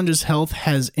 Mr. Assange's health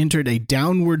has entered a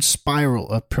downward spiral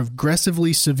of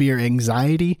progressively severe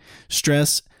anxiety,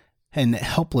 stress, and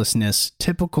helplessness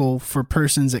typical for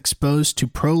persons exposed to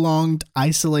prolonged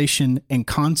isolation and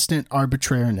constant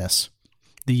arbitrariness,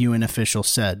 the UN official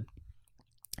said.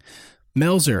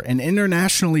 Melzer, an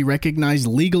internationally recognized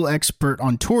legal expert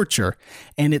on torture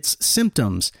and its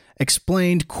symptoms,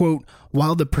 explained, quote,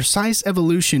 while the precise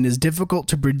evolution is difficult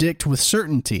to predict with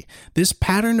certainty, this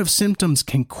pattern of symptoms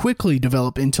can quickly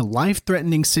develop into a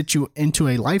life-threatening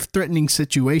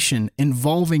situation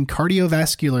involving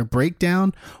cardiovascular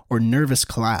breakdown or nervous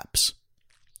collapse.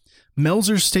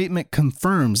 Melzer's statement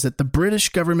confirms that the British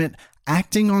government,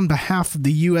 acting on behalf of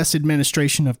the U.S.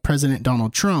 administration of President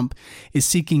Donald Trump, is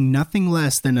seeking nothing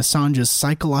less than Assange's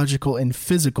psychological and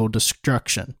physical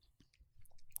destruction.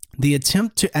 The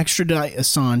attempt to extradite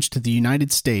Assange to the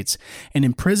United States and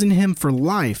imprison him for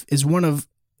life is one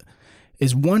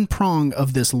prong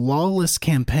of this lawless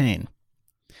campaign.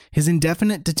 His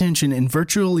indefinite detention in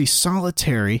virtually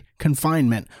solitary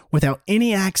confinement without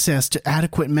any access to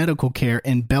adequate medical care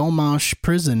in Belmarsh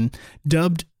prison,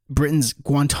 dubbed Britain's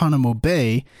Guantanamo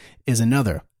Bay, is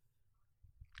another.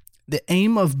 The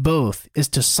aim of both is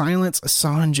to silence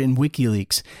Assange and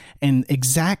WikiLeaks and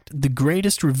exact the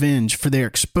greatest revenge for their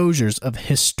exposures of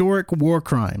historic war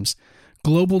crimes,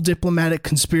 global diplomatic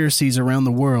conspiracies around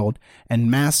the world,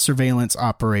 and mass surveillance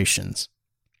operations.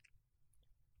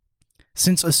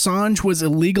 Since Assange was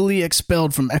illegally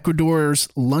expelled from Ecuador's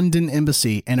London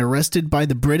embassy and arrested by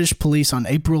the British police on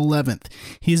April 11th,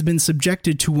 he has been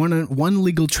subjected to one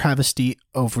legal travesty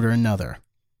over another.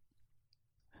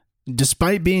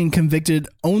 Despite being convicted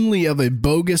only of a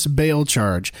bogus bail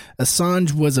charge,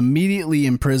 Assange was immediately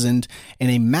imprisoned in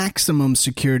a maximum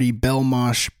security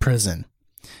Belmarsh prison.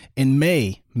 In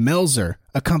May, Melzer,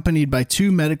 accompanied by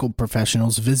 2 medical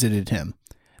professionals, visited him.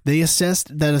 They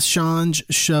assessed that Assange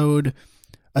showed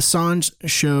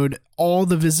all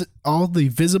the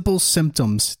visible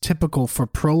symptoms typical for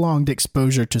prolonged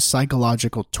exposure to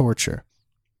psychological torture.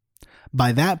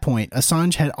 By that point,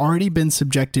 Assange had already been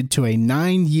subjected to a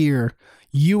 9-year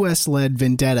U.S.-led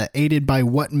vendetta aided by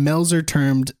what Melzer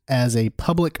termed as a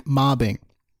public mobbing,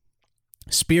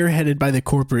 spearheaded by the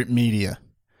corporate media.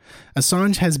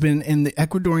 Assange has been in the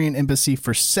Ecuadorian embassy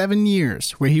for 7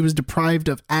 years, where he was deprived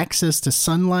of access to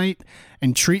sunlight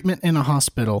and treatment in a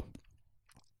hospital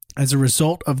as a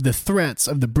result of the threats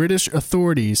of the British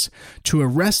authorities to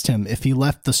arrest him if he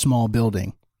left the small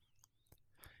building.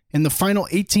 In the final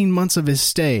 18 months of his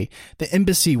stay, the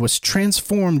embassy was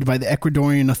transformed by the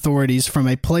Ecuadorian authorities from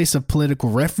a place of political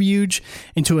refuge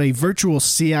into a virtual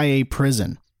CIA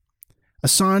prison.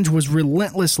 Assange was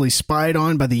relentlessly spied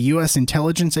on by the U.S.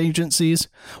 intelligence agencies,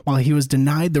 while he was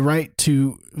denied the right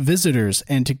to visitors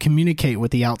and to communicate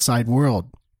with the outside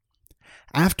world.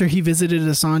 After he visited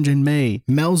Assange in May,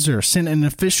 Melzer sent an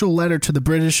official letter to the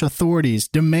British authorities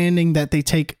demanding that they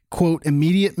take, quote,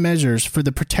 immediate measures for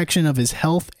the protection of his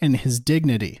health and his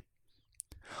dignity.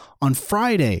 On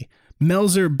Friday,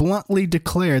 Melzer bluntly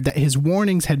declared that his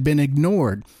warnings had been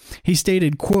ignored. He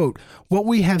stated, quote, "What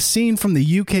we have seen from the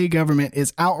UK government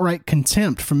is outright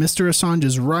contempt for Mr.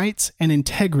 Assange's rights and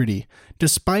integrity,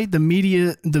 despite the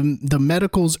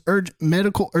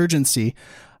medical urgency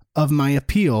of my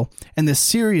appeal and the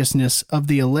seriousness of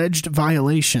the alleged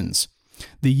violations.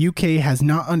 The UK has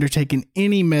not undertaken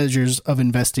any measures of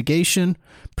investigation,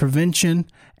 prevention,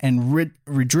 and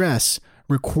redress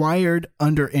required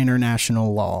under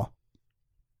international law."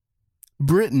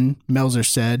 Britain, Melzer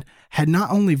said, had not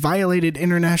only violated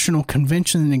international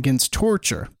convention against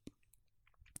torture,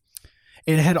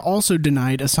 it had also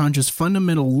denied Assange's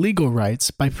fundamental legal rights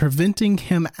by preventing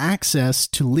him access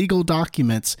to legal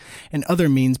documents and other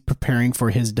means preparing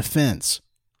for his defense.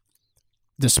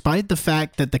 Despite the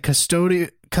fact that the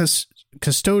custodial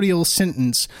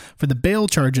sentence for the bail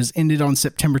charges ended on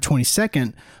September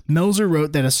 22nd, Melzer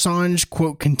wrote that Assange,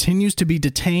 quote, continues to be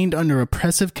detained under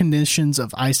oppressive conditions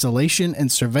of isolation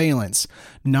and surveillance,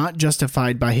 not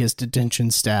justified by his detention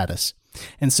status,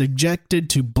 and subjected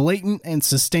to blatant and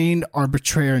sustained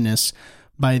arbitrariness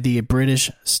by the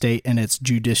British state and its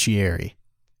judiciary.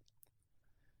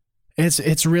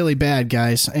 It's really bad,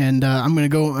 guys, and I'm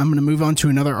gonna move on to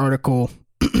another article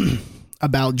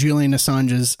about Julian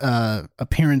Assange's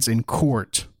appearance in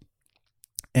court,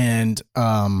 and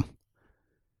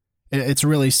it's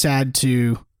really sad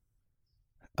to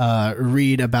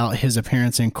read about his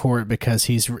appearance in court because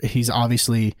he's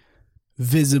obviously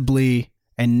visibly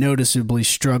and noticeably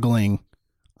struggling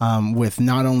with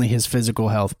not only his physical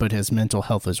health but his mental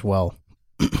health as well.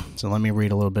 So let me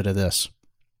read a little bit of this.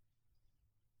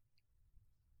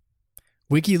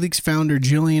 WikiLeaks founder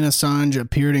Julian Assange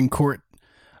appeared in court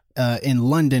in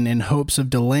London in hopes of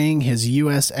delaying his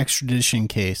U.S. extradition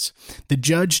case. The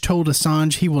judge told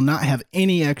Assange he will not have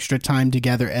any extra time to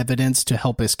gather evidence to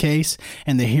help his case,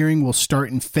 and the hearing will start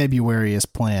in February as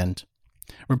planned.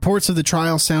 Reports of the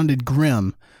trial sounded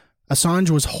grim. Assange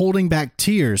was holding back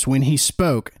tears when he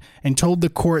spoke and told the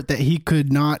court that he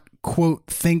could not, quote,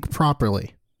 think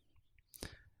properly.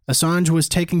 Assange was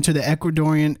taken from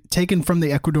the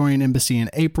Ecuadorian embassy in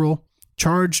April,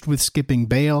 charged with skipping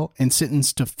bail, and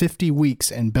sentenced to 50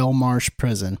 weeks in Belmarsh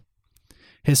prison.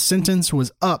 His sentence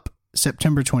was up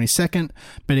September 22nd,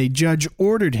 but a judge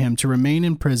ordered him to remain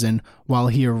in prison while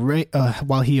he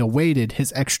awaited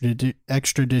his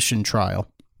extradition trial.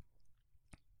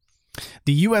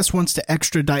 The U.S. wants to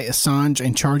extradite Assange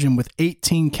and charge him with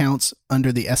 18 counts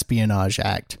under the Espionage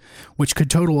Act, which could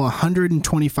total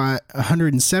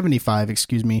 175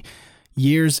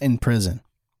 years in prison.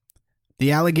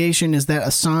 The allegation is that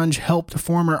Assange helped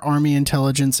former Army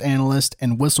intelligence analyst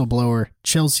and whistleblower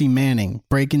Chelsea Manning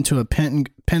break into a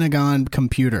Pentagon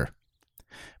computer.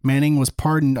 Manning was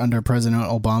pardoned under President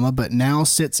Obama, but now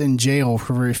sits in jail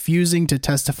for refusing to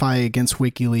testify against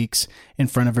WikiLeaks in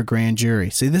front of a grand jury.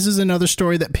 See, this is another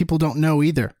story that people don't know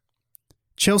either.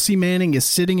 Chelsea Manning is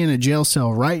sitting in a jail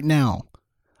cell right now,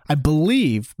 I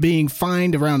believe being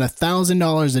fined around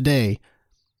 $1,000 a day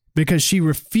because she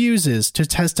refuses to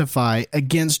testify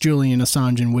against Julian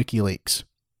Assange and WikiLeaks.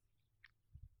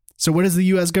 So what does the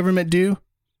U.S. government do?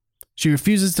 She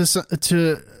refuses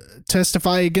to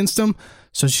testify against them,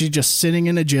 so she's just sitting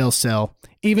in a jail cell,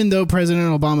 even though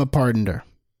President Obama pardoned her.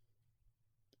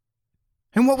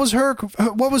 And what was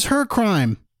her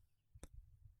crime?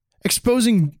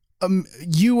 Exposing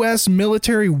U.S.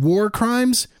 military war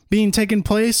crimes being taken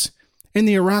place in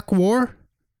the Iraq War?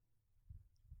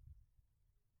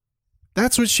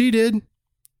 That's what she did.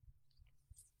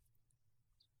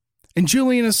 And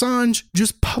Julian Assange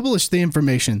just published the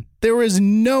information. There is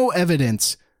no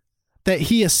evidence that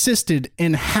he assisted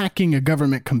in hacking a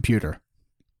government computer.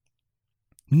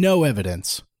 No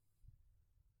evidence.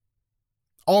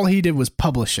 All he did was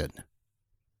publish it.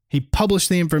 He published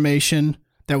the information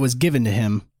that was given to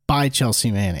him by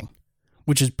Chelsea Manning,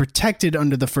 which is protected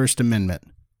under the First Amendment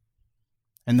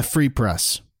and the free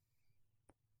press.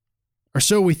 Or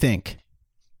so we think.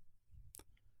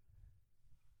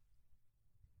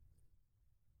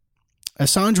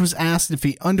 Assange was asked if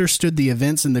he understood the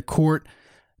events in the court,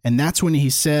 and that's when he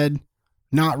said,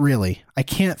 "Not really. I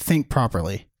can't think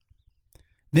properly."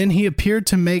 Then he appeared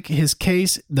to make his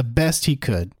case the best he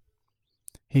could.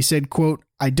 He said, quote,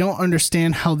 "I don't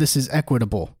understand how this is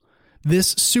equitable.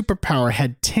 This superpower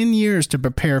had 10 years to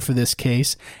prepare for this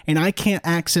case, and I can't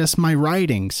access my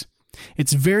writings.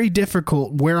 It's very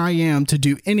difficult where I am to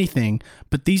do anything,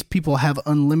 but these people have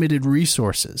unlimited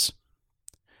resources.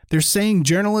 They're saying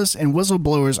journalists and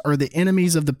whistleblowers are the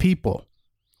enemies of the people.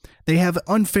 They have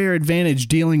unfair advantage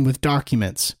dealing with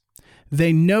documents.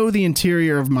 They know the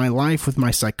interior of my life with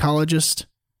my psychologist.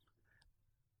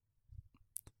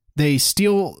 They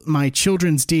steal my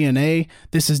children's DNA.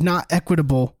 This is not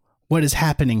equitable. What is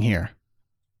happening here?"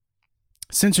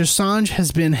 Since Assange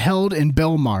has been held in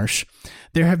Belmarsh,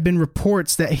 there have been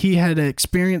reports that he had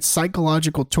experienced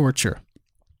psychological torture.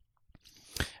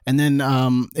 And then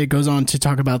it goes on to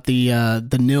talk about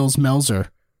the Nils Melzer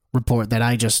report that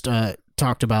I just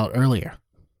talked about earlier.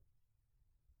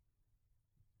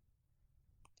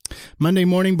 Monday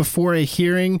morning before the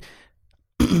hearing,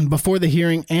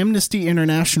 Amnesty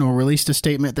International released a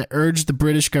statement that urged the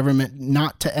British government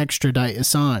not to extradite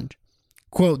Assange.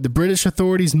 Quote, "The British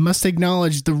authorities must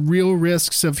acknowledge the real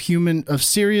risks of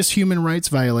serious human rights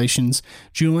violations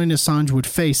Julian Assange would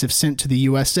face if sent to the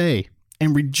USA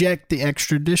and reject the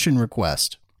extradition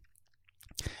request.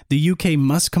 The UK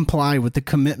must comply with the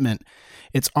commitment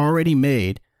it's already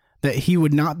made that he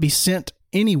would not be sent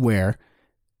anywhere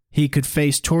he could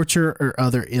face torture or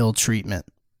other ill treatment."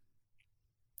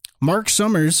 Mark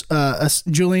Summers,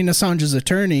 Julian Assange's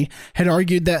attorney, had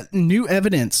argued that new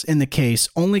evidence in the case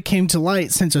only came to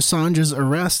light since Assange's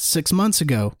arrest 6 months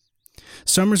ago.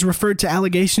 Summers referred to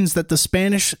allegations that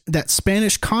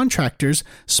Spanish contractors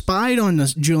spied on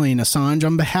Julian Assange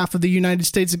on behalf of the United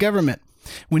States government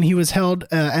when he was held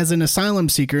as an asylum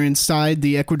seeker inside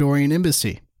the Ecuadorian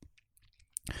embassy.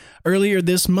 Earlier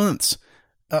this month,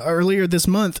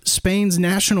 Spain's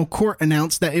national court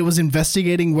announced that it was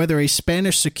investigating whether a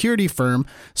Spanish security firm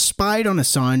spied on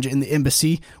Assange in the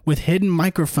embassy with hidden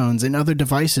microphones and other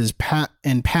devices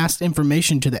and passed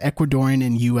information to the Ecuadorian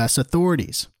and U.S.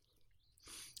 authorities.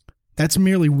 That's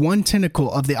merely one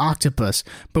tentacle of the octopus,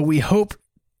 but we hope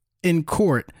in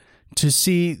court to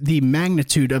see the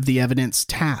magnitude of the evidence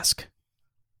task.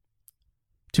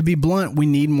 To be blunt, we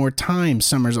need more time.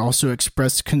 Summers also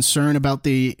expressed concern about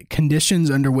the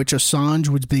conditions under which Assange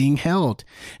was being held,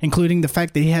 including the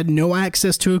fact that he had no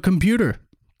access to a computer.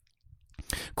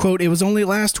 Quote, "It was only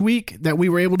last week that we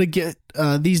were able to get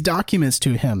these documents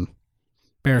to him,"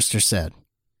 Barrister said.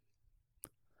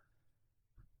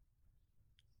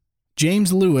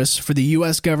 James Lewis for the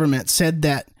U.S. government said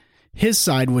that his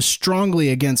side was strongly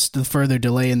against the further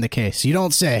delay in the case. You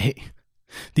don't say.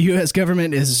 The U.S.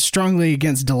 government is strongly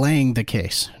against delaying the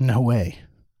case. No way.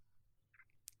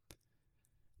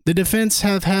 The defense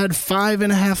have had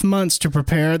 5.5 months to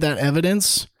prepare that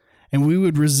evidence, and we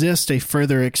would resist a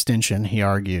further extension, he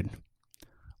argued.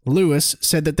 Lewis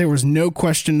said that there was no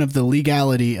question of the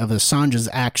legality of Assange's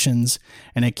actions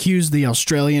and accused the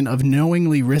Australian of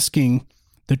knowingly risking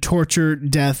the torture,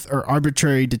 death, or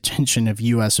arbitrary detention of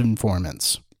U.S.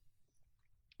 informants.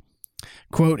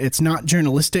 Quote, "It's not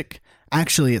journalistic.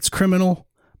 Actually, it's criminal,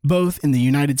 both in the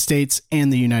United States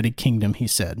and the United Kingdom," he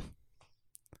said.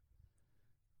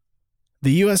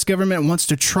 The U.S. government wants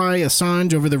to try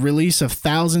Assange over the release of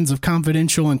thousands of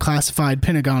confidential and classified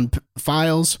Pentagon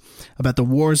files about the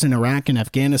wars in Iraq and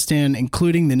Afghanistan,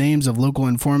 including the names of local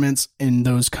informants in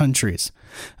those countries.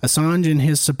 Assange and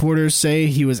his supporters say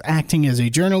he was acting as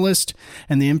a journalist,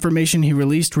 and the information he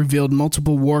released revealed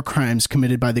multiple war crimes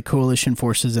committed by the coalition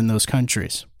forces in those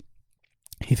countries.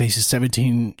 He faces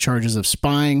 17 charges of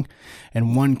spying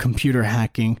and 1 computer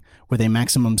hacking, with a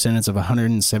maximum sentence of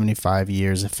 175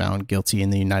 years if found guilty in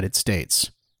the United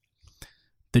States.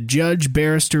 The judge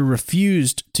barrister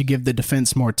refused to give the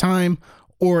defense more time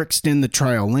or extend the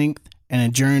trial length and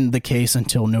adjourned the case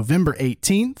until November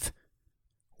 18th,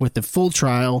 with the full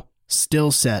trial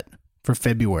still set for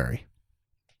February.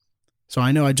 So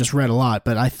I know I just read a lot,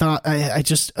 but I thought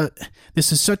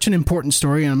this is such an important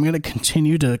story, and I'm going to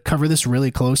continue to cover this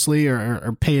really closely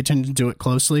or pay attention to it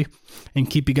closely and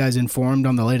keep you guys informed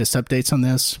on the latest updates on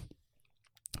this.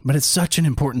 But it's such an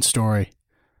important story.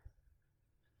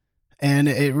 And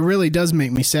it really does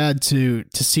make me sad to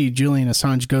see Julian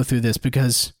Assange go through this,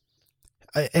 because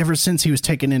ever since he was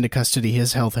taken into custody,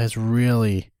 his health has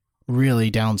really, really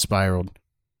down spiraled.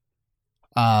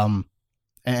 And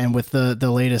with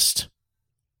the latest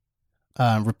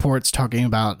reports talking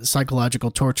about psychological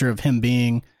torture of him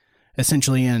being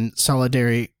essentially in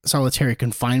solitary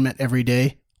confinement every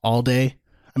day, all day.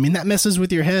 I mean, that messes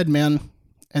with your head, man,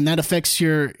 and that affects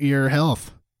your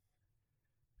health.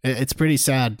 It's pretty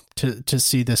sad to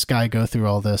see this guy go through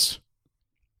all this.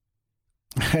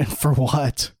 And for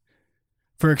what?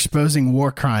 For exposing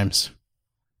war crimes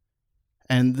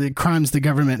and the crimes the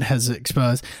government has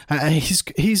exposed.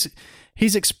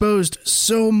 He's exposed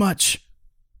so much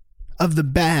of the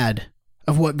bad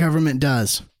of what government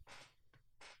does.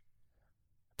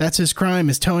 That's his crime,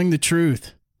 is telling the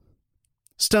truth.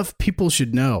 Stuff people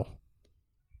should know.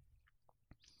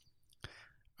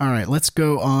 All right, let's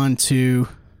go on to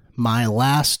my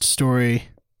last story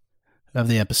of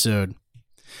the episode.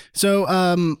 So,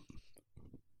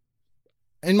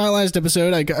 in my last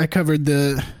episode, I covered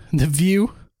the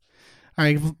View.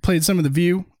 I played some of the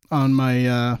View on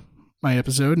my my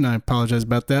episode, and I apologize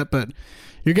about that, but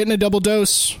you're getting a double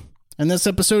dose. And this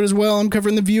episode as well, I'm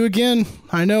covering The View again.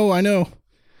 I know.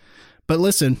 But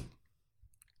listen,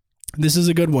 this is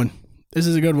a good one. This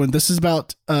is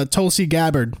about Tulsi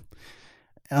Gabbard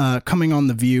coming on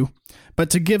The View.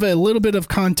 But to give a little bit of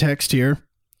context here,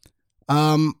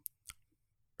 on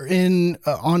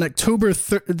October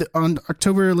the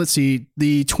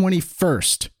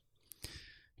 21st,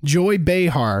 Joy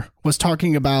Behar was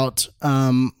talking about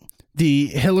the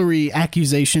Hillary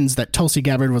accusations that Tulsi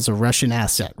Gabbard was a Russian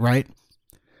asset, right?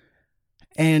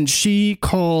 And she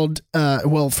called,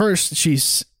 first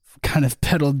she's kind of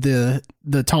peddled the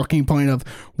talking point of,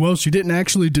 well, she didn't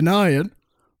actually deny it.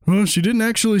 Well, she didn't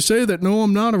actually say that, no,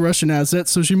 I'm not a Russian asset,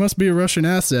 so she must be a Russian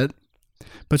asset.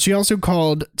 But she also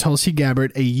called Tulsi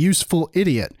Gabbard a useful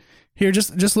idiot. Here,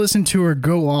 just listen to her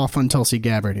go off on Tulsi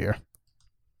Gabbard here.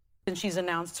 And she's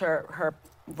announced her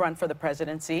run for the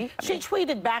presidency. She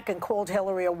tweeted back and called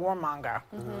Hillary a warmonger.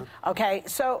 Mm-hmm. Okay,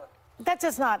 so that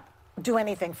does not do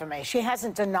anything for me. She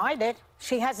hasn't denied it.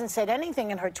 She hasn't said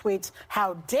anything in her tweets.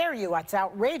 How dare you? That's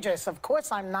outrageous. Of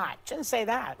course I'm not. She didn't say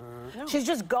that. Mm-hmm. No. She's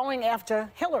just going after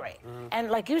Hillary. Mm-hmm. And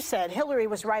like you said, Hillary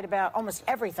was right about almost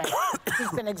everything.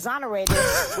 She's been exonerated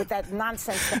with that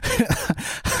nonsense.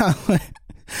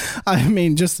 I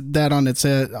mean, just that on its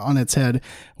head.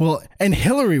 Well, and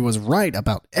Hillary was right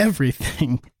about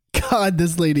everything. God,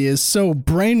 this lady is so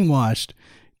brainwashed.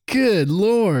 Good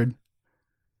Lord.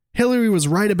 Hillary was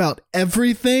right about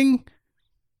everything?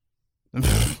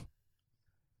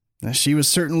 She was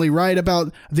certainly right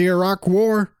about the Iraq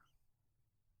War.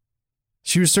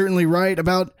 She was certainly right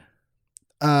about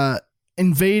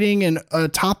invading and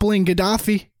toppling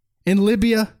Gaddafi in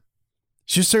Libya.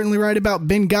 She was certainly right about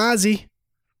Benghazi.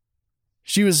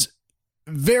 She was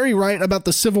very right about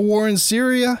the civil war in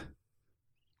Syria.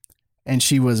 And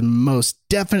she was most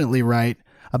definitely right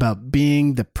about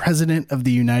being the president of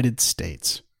the United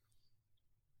States.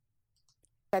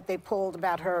 That they pulled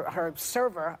about her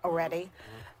server already.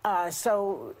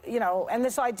 So, and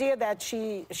this idea that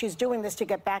she's doing this to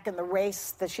get back in the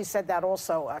race, that she said that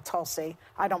also, Tulsi.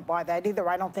 I don't buy that either.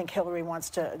 I don't think Hillary wants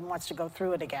to go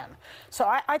through it again. So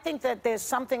I think that there's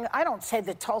something, I don't say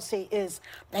that Tulsi is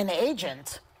an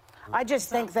agent. I just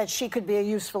think that she could be a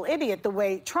useful idiot the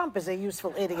way Trump is a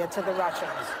useful idiot to the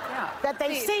Russians. Yeah. That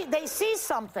they see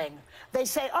something. They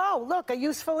say, oh, look, a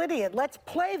useful idiot. Let's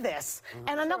play this. Mm-hmm.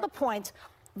 And another point,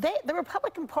 the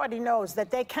Republican Party knows that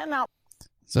they cannot.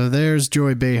 So there's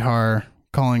Joy Behar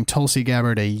calling Tulsi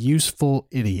Gabbard a useful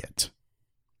idiot.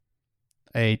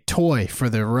 A toy for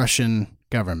the Russian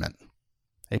government.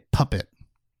 a puppet.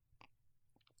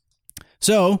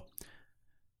 So,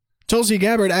 Tulsi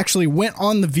Gabbard actually went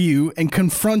on The View and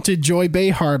confronted Joy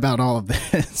Behar about all of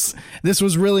this. This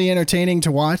was really entertaining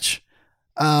to watch.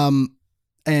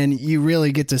 And you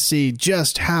really get to see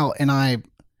just how, and I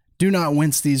do not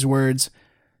wince these words,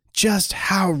 just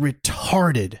how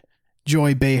retarded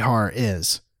Joy Behar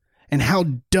is and how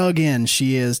dug in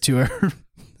she is to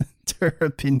her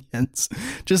opinions.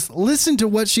 Just listen to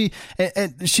what she's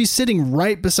sitting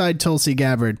right beside Tulsi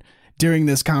Gabbard during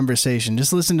this conversation.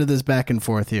 Just listen to this back and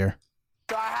forth here.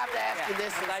 So I have to ask you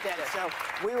this instead. So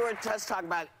we were just talking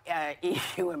about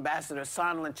EU Ambassador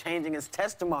Sondland changing his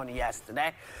testimony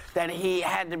yesterday, that he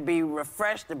had to be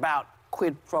refreshed about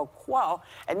quid pro quo,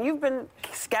 and you've been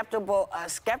skeptical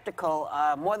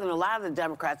more than a lot of the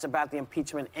Democrats about the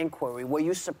impeachment inquiry. Were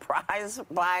you surprised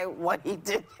by what he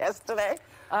did yesterday?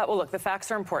 Well, look, the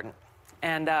facts are important,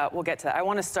 and we'll get to that. I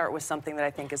want to start with something that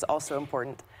I think is also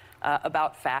important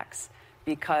about facts,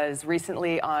 because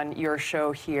recently on your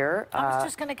show here... I was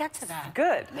just going to get to that.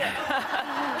 Good.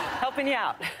 Helping you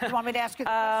out. You want me to ask you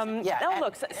the question? No,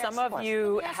 look, some of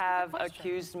you have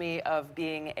accused me of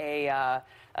being a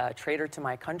traitor to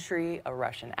my country, a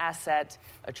Russian asset,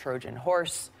 a Trojan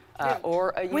horse,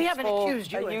 or a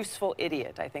useful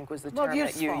idiot, I think was the term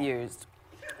that you used.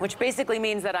 Which basically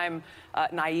means that I'm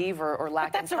naive or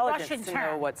lack intelligence to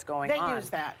know what's going on. They use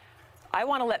that. I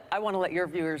want to let your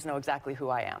viewers know exactly who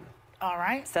I am. All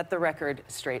right. Set the record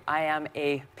straight. I am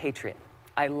a patriot.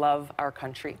 I love our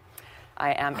country.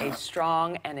 I am a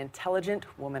strong and intelligent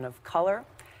woman of color,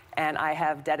 and I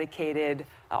have dedicated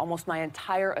almost my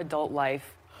entire adult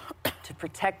life to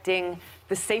protecting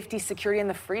the safety, security, and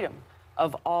the freedom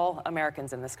of all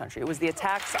Americans in this country. It was the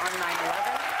attacks on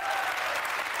 9/11.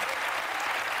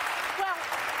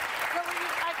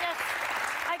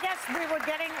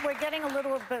 We're getting a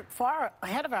little bit far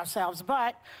ahead of ourselves,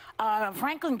 but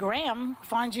Franklin Graham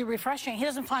finds you refreshing. He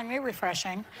doesn't find me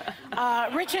refreshing.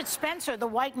 Richard Spencer, the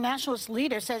white nationalist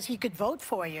leader, says he could vote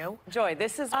for you. Joy,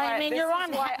 this is why... I mean, you're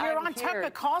on Tucker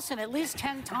Carlson at least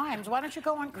 10 times. Why don't you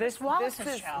go on Chris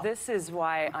Wallace's show? This is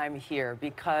why I'm here,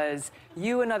 because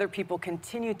you and other people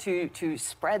continue to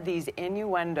spread these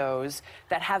innuendos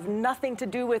that have nothing to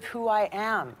do with who I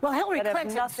am. Well, Hillary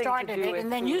Clinton started it,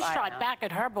 and then you shot back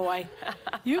at her, boy.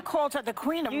 You called her the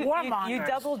queen of warmongers. You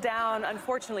doubled down,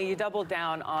 unfortunately, you doubled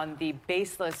down on the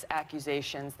baseless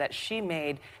accusations that she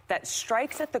made that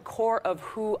strikes at the core of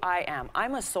who I am.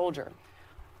 I'm a soldier.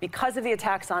 Because of the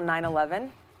attacks on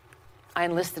 9/11, I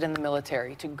enlisted in the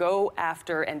military to go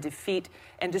after and defeat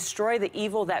and destroy the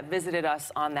evil that visited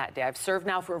us on that day. I've served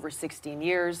now for over 16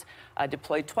 years,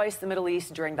 deployed twice to the Middle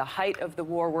East during the height of the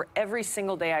war, where every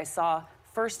single day I saw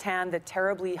firsthand the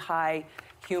terribly high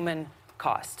human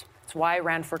cost. That's why I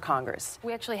ran for Congress.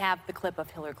 We actually have the clip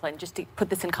of Hillary Clinton, just to put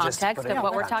this in context of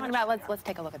what we're talking about. Let's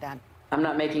take a look at that. I'm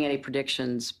not making any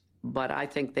predictions, but I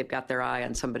think they've got their eye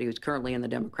on somebody who's currently in the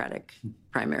Democratic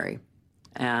primary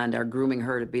and are grooming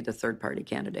her to be the third-party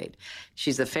candidate.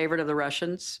 She's the favorite of the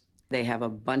Russians. They have a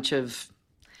bunch of,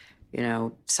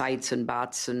 sites and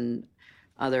bots and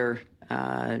other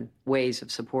ways of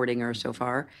supporting her so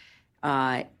far.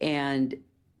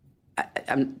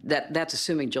 That's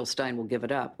assuming Jill Stein will give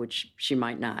it up, which she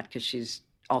might not, because she's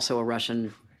also a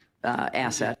Russian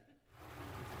asset.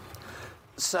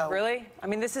 So really? I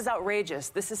mean, this is outrageous.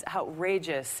 This is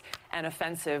outrageous and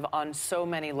offensive on so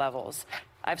many levels.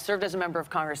 I've served as a member of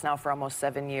Congress now for almost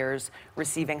 7 years,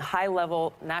 receiving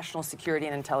high-level national security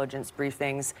and intelligence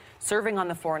briefings, serving on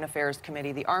the Foreign Affairs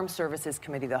Committee, the Armed Services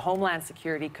Committee, the Homeland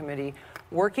Security Committee,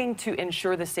 working to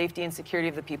ensure the safety and security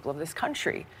of the people of this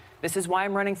country. This is why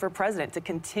I'm running for president, to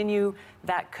continue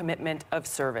that commitment of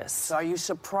service. So are you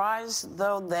surprised,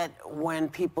 though, that when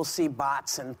people see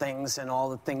bots and things and all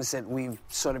the things that we've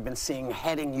sort of been seeing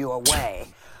heading your way,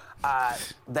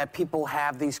 that people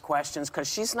have these questions?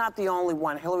 Because she's not the only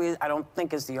one. Hillary, I don't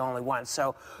think, is the only one.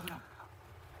 So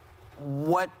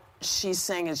what she's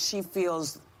saying is she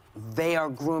feels they are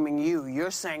grooming you.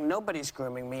 You're saying nobody's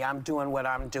grooming me. I'm doing what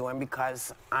I'm doing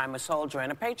because I'm a soldier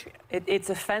and a patriot. It's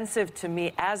offensive to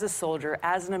me as a soldier,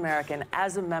 as an American,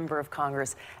 as a member of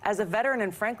Congress, as a veteran,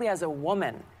 and frankly, as a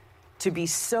woman, to be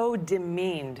so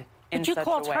demeaned in such a way.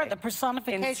 But you called her the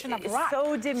personification of rock.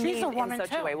 So demeaned She's a woman in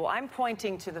such a way. Well, I'm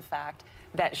pointing to the fact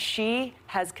that she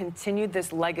has continued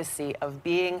this legacy of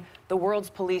being the world's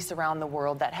police around the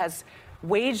world, that has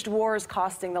waged wars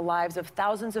costing the lives of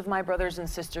thousands of my brothers and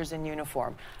sisters in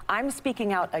uniform. I'm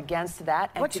speaking out against that,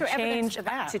 and What's your evidence of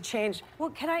that? To change. Well,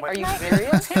 can I? Are you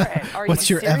serious? What's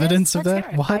your evidence of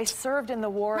that? What? I served in the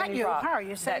war in Iraq. Not you, her.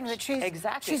 You're saying that she's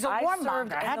exactly. She's a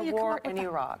warmonger. I served in the war in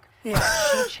Iraq. Yeah.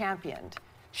 She championed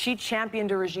She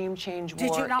championed a regime change war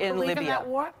Did you not in believe Libya. in that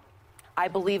war? I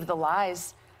believe the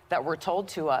lies that were told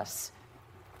to us.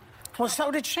 Well,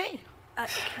 so did she.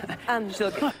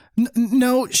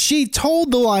 No, she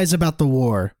told the lies about the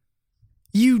war.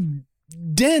 You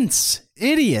dense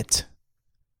idiot.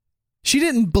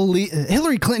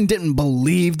 Hillary Clinton didn't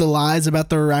believe the lies about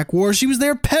the Iraq war. She was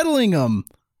there peddling them.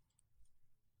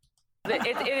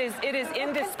 It is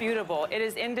indisputable. It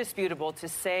is indisputable to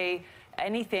say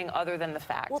anything other than the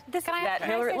fact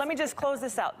let me just close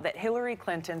this out, that Hillary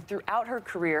Clinton throughout her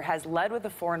career has led with a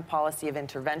foreign policy of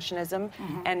interventionism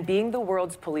and being the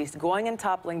world's police, going and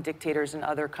toppling dictators in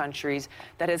other countries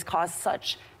that has caused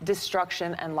such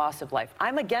destruction and loss of life.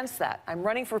 I'm against that. I'm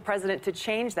running for president to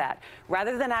change that.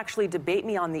 Rather than actually debate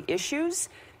me on the issues,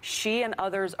 she and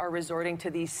others are resorting to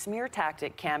these smear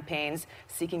tactic campaigns,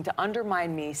 seeking to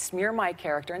undermine me, smear my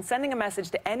character, and sending a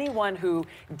message to anyone who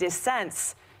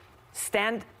dissents.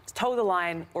 Toe the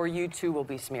line, or you too will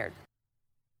be smeared.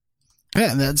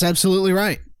 Yeah, that's absolutely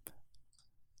right.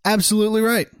 Absolutely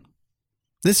right.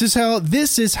 This is how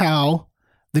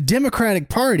the Democratic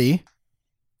Party,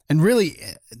 and really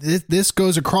this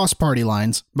goes across party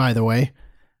lines, by the way.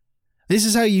 This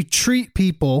is how you treat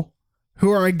people who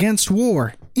are against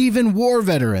war, even war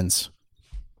veterans.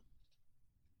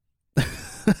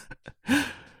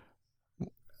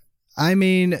 I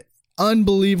mean,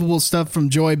 unbelievable stuff from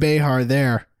Joy Behar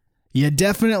there. You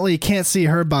definitely can't see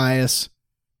her bias.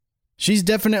 She's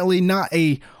definitely not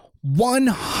a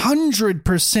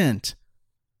 100%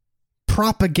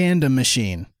 propaganda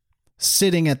machine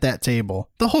sitting at that table.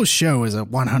 The whole show is a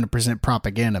 100%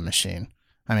 propaganda machine.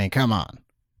 I mean, come on.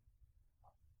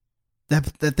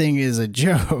 That thing is a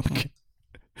joke.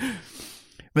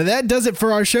 But that does it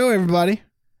for our show, everybody.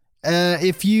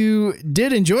 If you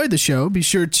did enjoy the show, be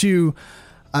sure to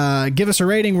give us a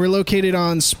rating. We're located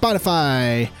on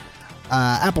Spotify,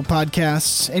 Apple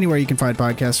Podcasts, anywhere you can find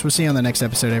podcasts. We'll see you on the next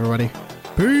episode, everybody.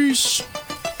 Peace.